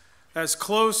 was as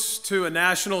close to a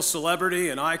national celebrity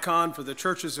and icon for the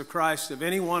Churches of Christ of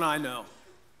anyone I know.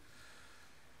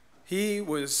 He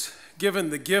was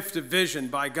given the gift of vision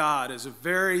by God as a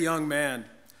very young man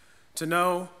to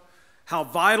know how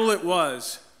vital it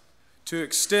was to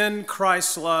extend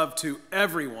Christ's love to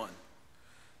everyone.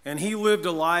 And he lived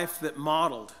a life that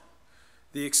modeled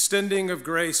the extending of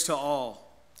grace to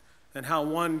all and how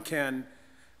one can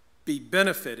be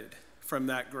benefited from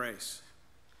that grace.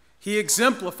 He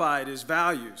exemplified his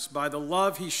values by the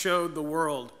love he showed the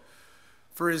world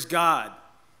for his God,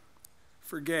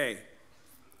 for gay,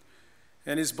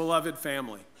 and his beloved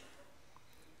family,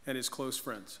 and his close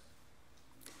friends.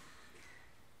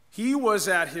 He was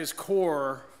at his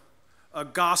core a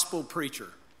gospel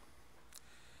preacher.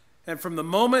 And from the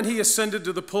moment he ascended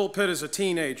to the pulpit as a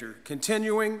teenager,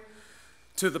 continuing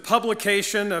to the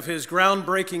publication of his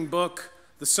groundbreaking book,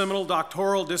 the seminal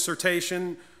doctoral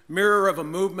dissertation, Mirror of a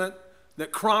Movement,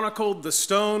 that chronicled the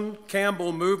Stone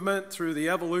Campbell movement through the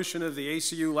evolution of the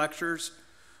ACU lectures,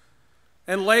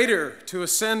 and later to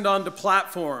ascend onto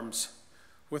platforms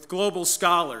with global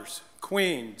scholars,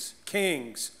 queens,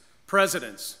 kings,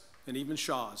 presidents, and even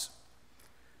shahs.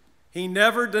 He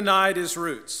never denied his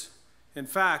roots. In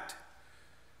fact,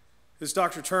 as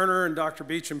Dr. Turner and Dr.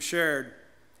 Beecham shared,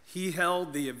 he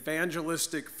held the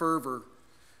evangelistic fervor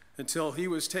until he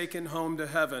was taken home to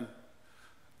heaven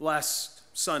last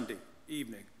Sunday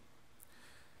evening.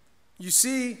 You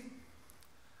see,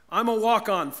 I'm a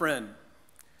walk-on friend.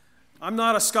 I'm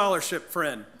not a scholarship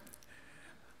friend.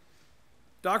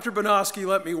 Dr. Banowsky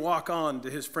let me walk on to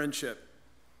his friendship.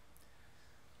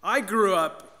 I grew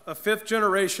up a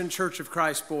fifth-generation Church of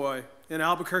Christ boy in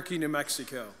Albuquerque, New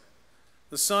Mexico,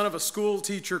 the son of a school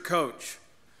teacher coach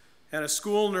and a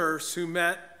school nurse who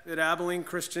met at Abilene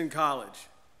Christian College.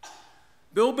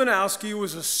 Bill Banowsky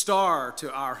was a star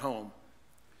to our home.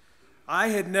 I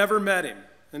had never met him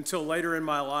until later in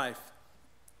my life.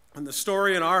 And the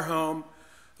story in our home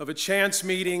of a chance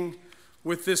meeting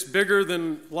with this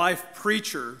bigger-than-life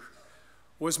preacher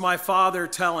was my father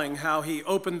telling how he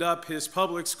opened up his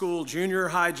public school junior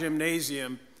high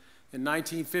gymnasium in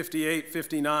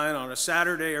 1958-59 on a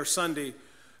Saturday or Sunday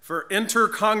for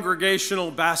inter-congregational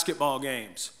basketball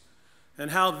games,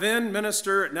 and how then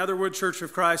minister at Netherwood Church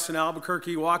of Christ in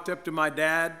Albuquerque walked up to my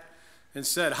dad and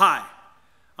said, "Hi,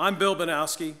 I'm Bill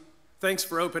Banowsky. Thanks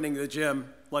for opening the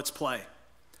gym. Let's play."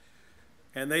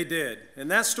 And they did. And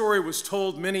that story was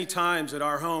told many times at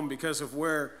our home because of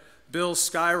where Bill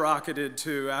skyrocketed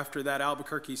to after that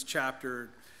Albuquerque's chapter,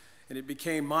 and it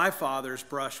became my father's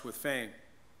brush with fame.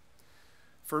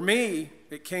 For me,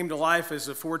 it came to life as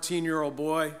a 14-year-old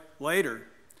boy later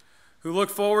who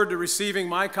looked forward to receiving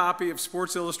my copy of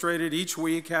Sports Illustrated each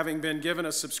week, having been given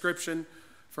a subscription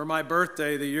for my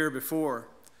birthday the year before.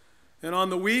 And on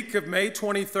the week of May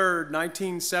 23rd,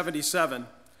 1977,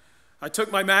 I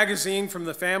took my magazine from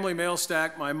the family mail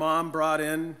stack my mom brought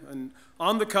in, and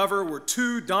on the cover were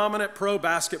two dominant pro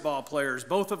basketball players,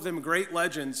 both of them great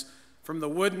legends from the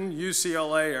wooden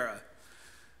UCLA era.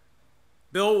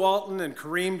 Bill Walton and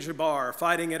Kareem Jabbar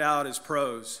fighting it out as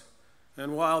pros.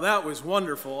 And while that was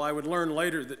wonderful, I would learn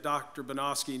later that Dr.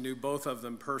 Banowsky knew both of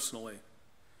them personally.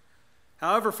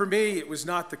 However, for me, it was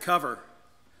not the cover.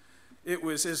 It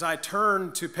was as I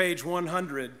turned to page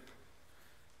 100,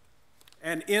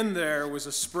 and in there was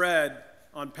a spread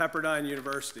on Pepperdine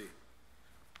University.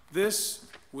 This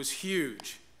was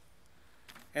huge.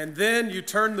 And then you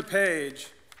turn the page,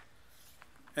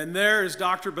 and there is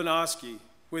Dr. Banowsky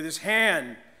with his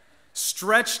hand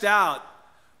stretched out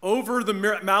over the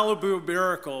Malibu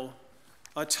Miracle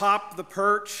atop the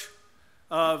perch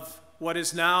of what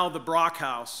is now the Brock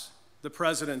House, the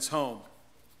president's home.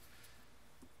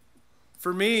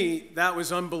 For me, that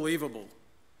was unbelievable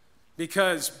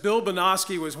because Bill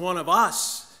Banowsky was one of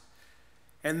us.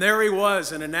 And there he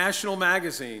was in a national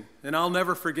magazine, and I'll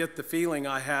never forget the feeling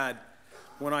I had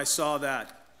when I saw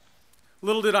that.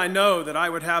 Little did I know that I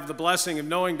would have the blessing of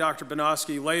knowing Dr.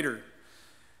 Banowsky later,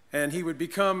 and he would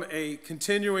become a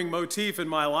continuing motif in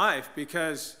my life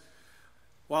because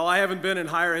while I haven't been in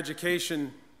higher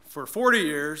education for 40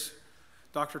 years,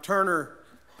 Dr. Turner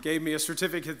gave me a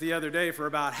certificate the other day for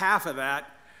about half of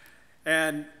that.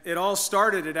 And it all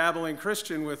started at Abilene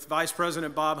Christian with Vice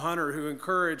President Bob Hunter, who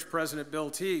encouraged President Bill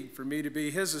Teague for me to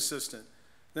be his assistant.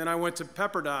 Then I went to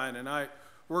Pepperdine, and I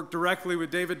worked directly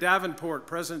with David Davenport,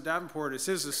 President Davenport, as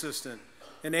his assistant,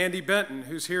 and Andy Benton,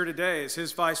 who's here today, as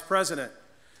his vice president.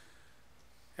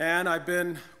 And I've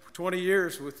been 20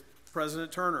 years with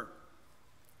President Turner.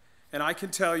 And I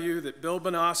can tell you that Bill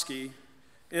Banowsky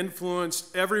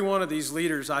influenced every one of these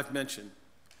leaders I've mentioned.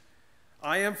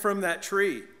 I am from that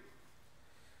tree,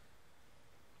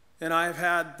 and I have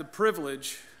had the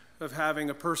privilege of having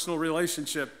a personal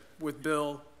relationship with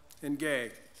Bill and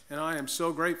Gay, and I am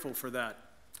so grateful for that.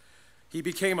 He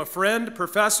became a friend,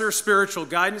 professor, spiritual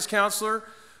guidance counselor,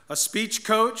 a speech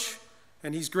coach,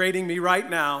 and he's grading me right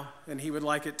now, and he would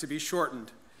like it to be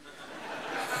shortened.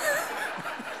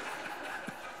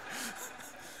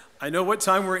 I know what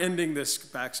time we're ending this,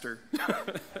 Baxter.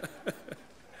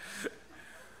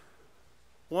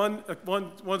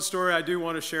 One story I do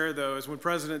want to share, though, is when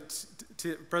President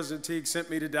Teague sent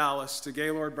me to Dallas to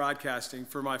Gaylord Broadcasting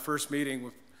for my first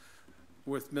meeting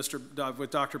with Dr.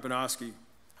 Banowsky.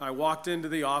 I walked into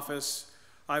the office.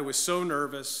 I was so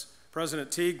nervous.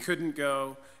 President Teague couldn't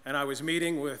go, and I was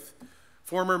meeting with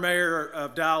former mayor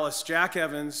of Dallas, Jack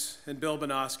Evans, and Bill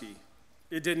Banowsky.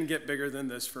 It didn't get bigger than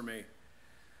this for me.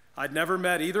 I'd never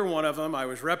met either one of them. I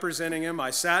was representing him. I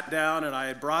sat down, and I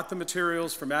had brought the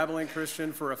materials from Abilene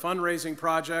Christian for a fundraising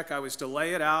project. I was to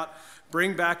lay it out,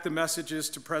 bring back the messages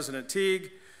to President Teague,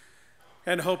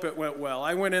 and hope it went well.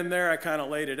 I went in there. I kind of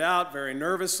laid it out very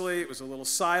nervously. It was a little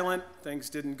silent. Things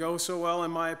didn't go so well,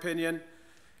 in my opinion.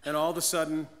 And all of a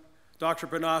sudden, Dr.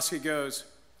 Banowsky goes,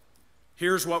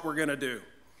 "Here's what we're going to do."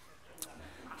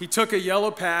 He took a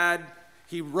yellow pad.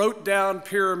 He wrote down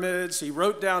pyramids. He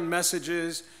wrote down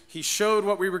messages. He showed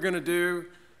what we were going to do.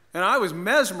 And I was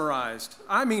mesmerized.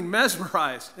 I mean,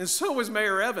 mesmerized. And so was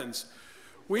Mayor Evans.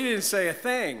 We didn't say a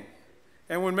thing.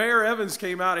 And when Mayor Evans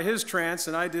came out of his trance,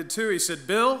 and I did too, he said,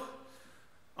 "Bill,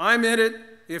 I'm in it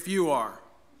if you are."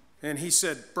 And he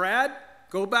said, "Brad,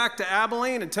 go back to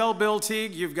Abilene and tell Bill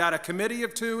Teague you've got a committee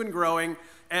of 2 and growing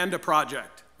and a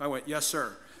project." I went, "Yes,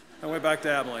 sir." I went back to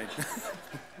Abilene.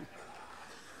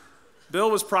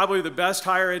 Bill was probably the best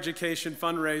higher education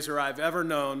fundraiser I've ever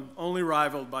known, only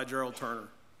rivaled by Gerald Turner.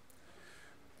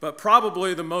 But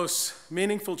probably the most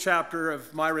meaningful chapter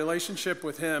of my relationship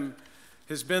with him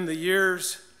has been the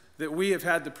years that we have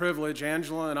had the privilege,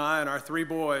 Angela and I and our 3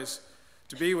 boys,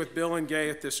 to be with Bill and Gay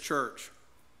at this church.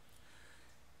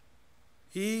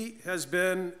 He has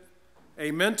been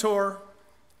a mentor,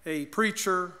 a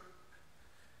preacher,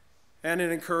 and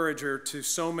an encourager to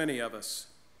so many of us.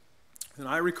 And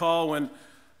I recall when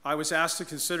I was asked to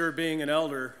consider being an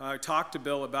elder, I talked to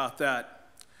Bill about that.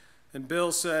 And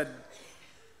Bill said,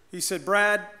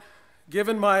 "Brad,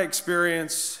 given my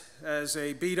experience as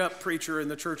a beat-up preacher in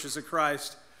the Churches of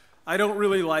Christ, I don't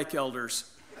really like elders."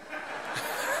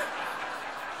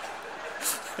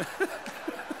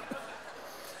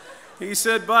 He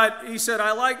said,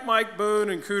 "I like Mike Boone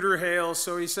and Cooter Hale,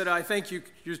 so he said, I think you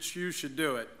should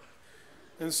do it."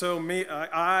 And so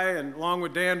I, and along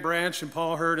with Dan Branch and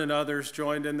Paul Hurd and others,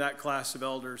 joined in that class of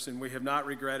elders, and we have not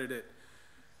regretted it.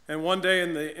 And one day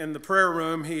in the prayer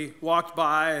room, he walked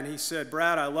by and he said,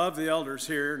 "Brad, I love the elders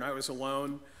here," and I was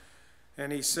alone.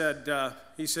 And he said,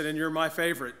 "And you're my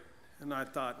favorite." And I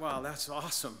thought, wow, that's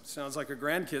awesome. Sounds like a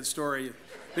grandkid story,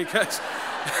 because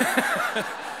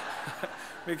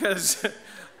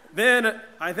then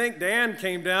I think Dan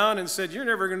came down and said, "You're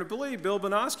never going to believe Bill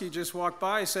Banowsky just walked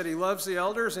by. He said he loves the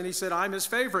elders, and he said I'm his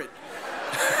favorite."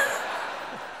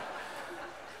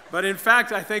 But in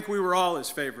fact, I think we were all his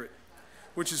favorite,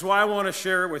 which is why I want to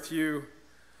share with you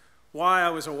why I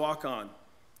was a walk-on.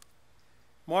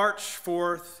 March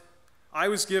 4th, I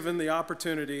was given the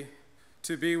opportunity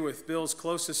to be with Bill's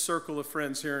closest circle of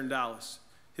friends here in Dallas,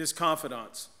 his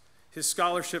confidants, his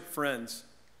scholarship friends,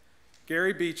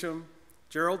 Gary Beecham,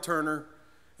 Gerald Turner,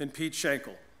 and Pete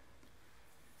Schenkel.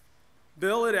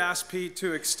 Bill had asked Pete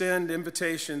to extend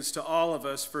invitations to all of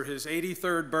us for his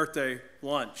 83rd birthday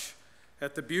lunch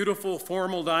at the beautiful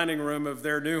formal dining room of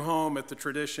their new home at the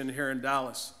Tradition here in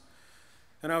Dallas.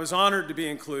 And I was honored to be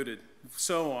included,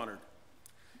 so honored.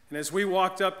 And as we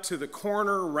walked up to the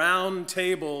corner round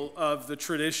table of the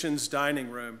Tradition's dining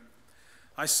room,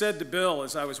 I said to Bill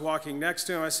as I was walking next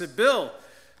to him, I said, "Bill,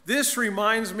 this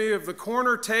reminds me of the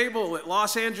corner table at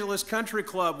Los Angeles Country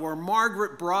Club where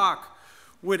Margaret Brock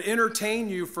would entertain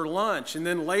you for lunch, and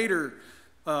then later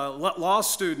law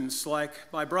students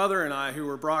like my brother and I who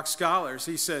were Brock scholars."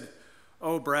 He said,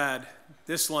 "Oh, Brad,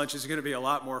 this lunch is going to be a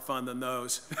lot more fun than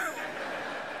those."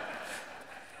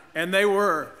 And they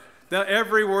were.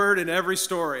 Every word and every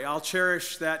story. I'll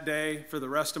cherish that day for the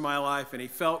rest of my life, and he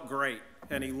felt great,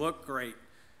 and he looked great.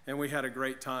 And we had a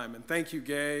great time. And thank you,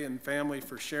 Gay and family,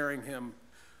 for sharing him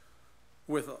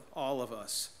with all of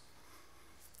us.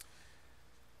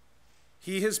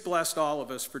 He has blessed all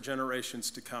of us for generations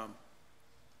to come.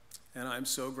 And I'm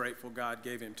so grateful God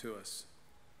gave him to us.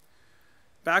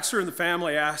 Baxter and the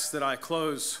family asked that I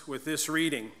close with this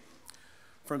reading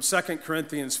from 2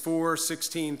 Corinthians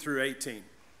 4:16 through 18.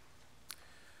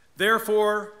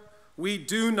 Therefore, we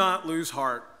do not lose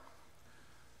heart.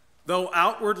 Though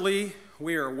outwardly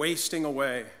we are wasting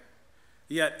away,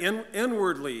 yet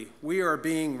inwardly we are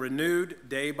being renewed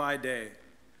day by day.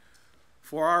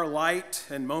 For our light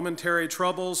and momentary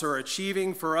troubles are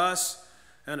achieving for us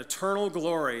an eternal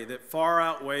glory that far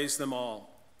outweighs them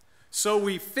all. So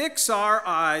we fix our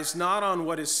eyes not on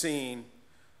what is seen,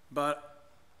 but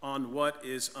on what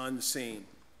is unseen.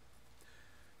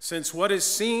 Since what is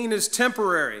seen is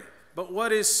temporary, but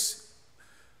what is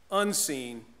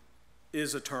unseen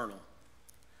is eternal.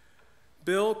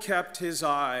 Bill kept his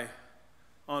eye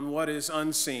on what is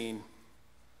unseen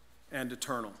and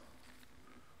eternal.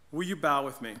 Will you bow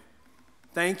with me?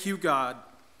 Thank you, God,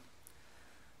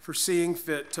 for seeing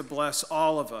fit to bless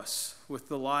all of us with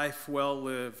the life well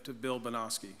lived of Bill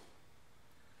Banowsky.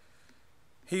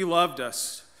 He loved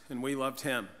us, and we loved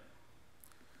him.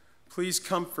 Please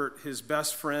comfort his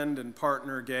best friend and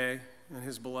partner, Gay, and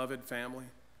his beloved family.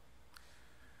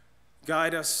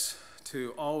 Guide us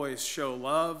to always show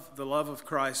love, the love of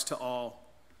Christ to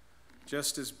all,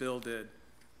 just as Bill did.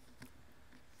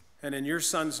 And in your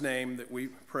Son's name that we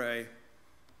pray,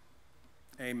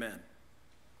 amen.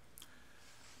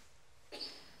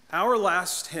 Our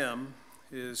last hymn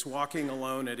is Walking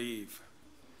Alone at Eve.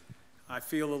 I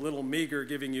feel a little meager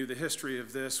giving you the history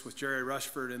of this with Jerry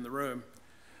Rushford in the room.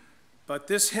 But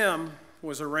this hymn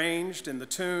was arranged and the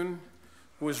tune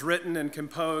was written and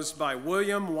composed by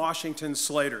William Washington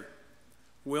Slater,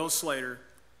 Will Slater,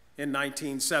 in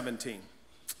 1917.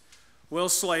 Will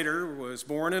Slater was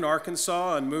born in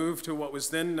Arkansas and moved to what was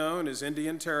then known as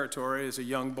Indian Territory as a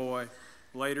young boy,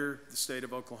 later the state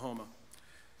of Oklahoma.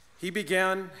 He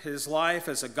began his life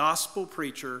as a gospel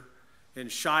preacher in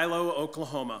Shiloh,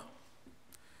 Oklahoma.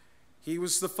 He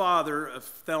was the father of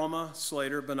Thelma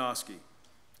Slater Banowsky,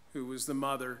 who was the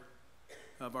mother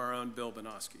of our own Bill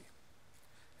Banowsky.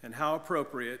 And how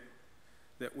appropriate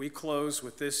that we close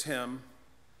with this hymn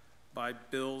by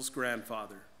Bill's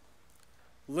grandfather.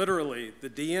 Literally, the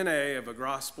DNA of a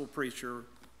gospel preacher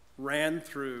ran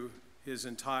through his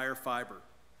entire fiber,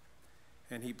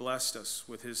 and he blessed us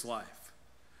with his life.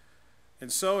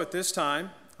 And so at this time,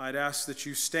 I'd ask that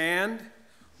you stand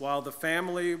while the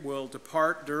family will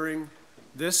depart during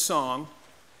this song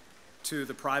to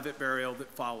the private burial that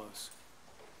follows.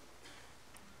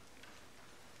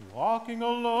 Walking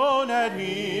alone at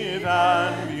eve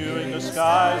and viewing the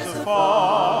skies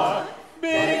afar,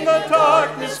 bidding the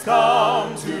darkness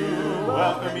come to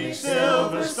welcome each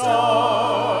silver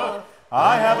star.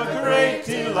 I have a great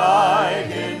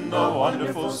delight in the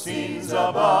wonderful scenes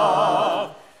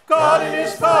above. God in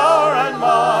his power and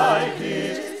might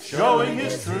is showing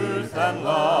his truth and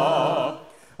love.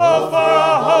 Oh, for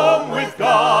a home with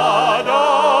God,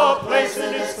 a place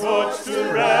in his foot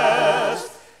to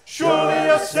rest, surely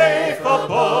a safe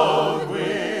abode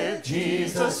with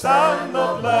Jesus and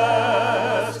the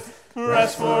blessed.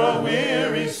 Rest for a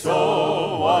weary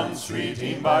soul, once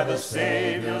redeemed by the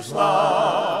Savior's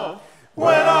love.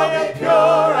 When I am pure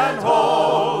and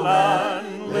whole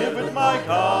and live with my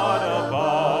God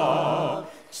above,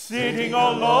 sitting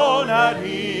alone at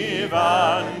eve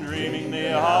and dreaming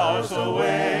the hours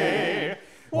away,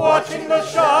 watching the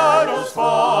shadows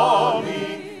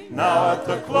falling now at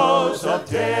the close of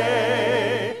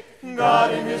day.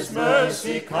 God in his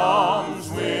mercy comes,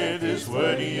 with his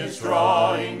word he is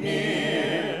drawing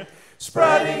near,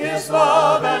 spreading his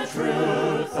love and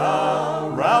truth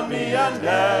around me and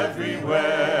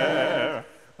everywhere.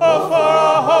 Oh, for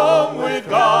a home with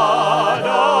God,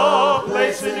 a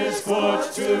place in his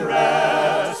foot to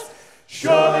rest,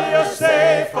 surely a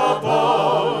safe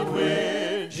abode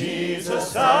with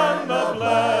Jesus and the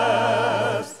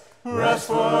blessed. Rest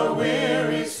for a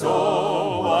weary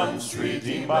soul, once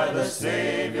redeemed by the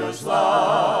Savior's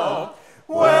love,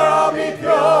 where I'll be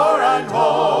pure and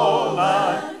whole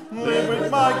and live with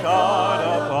my God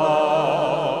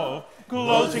above.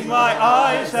 Closing my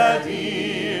eyes at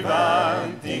eve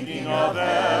and thinking of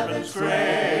heaven's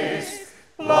grace,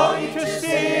 longing to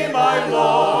see my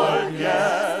Lord,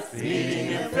 yes, meeting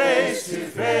him face to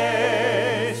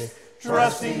face,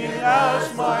 trusting him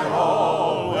as my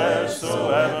all,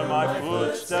 wheresoever my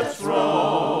footsteps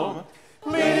roam,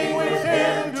 pleading with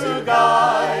him to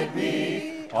guide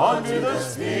me unto the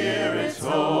Spirit's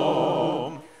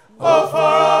home. Oh, for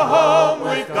a home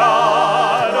with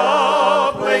God,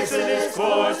 a place in his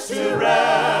courts to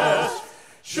rest,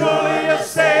 surely a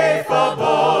safe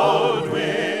abode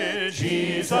with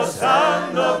Jesus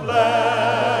and the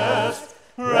blessed.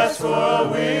 Rest for a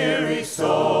weary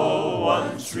soul,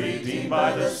 once redeemed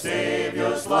by the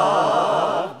Savior's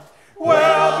love, where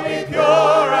I'll be pure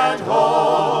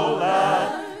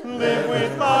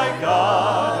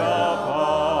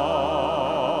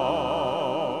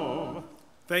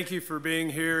Thank you for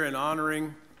being here and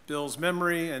honoring Bill's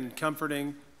memory and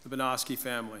comforting the Banowsky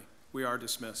family. We are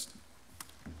dismissed.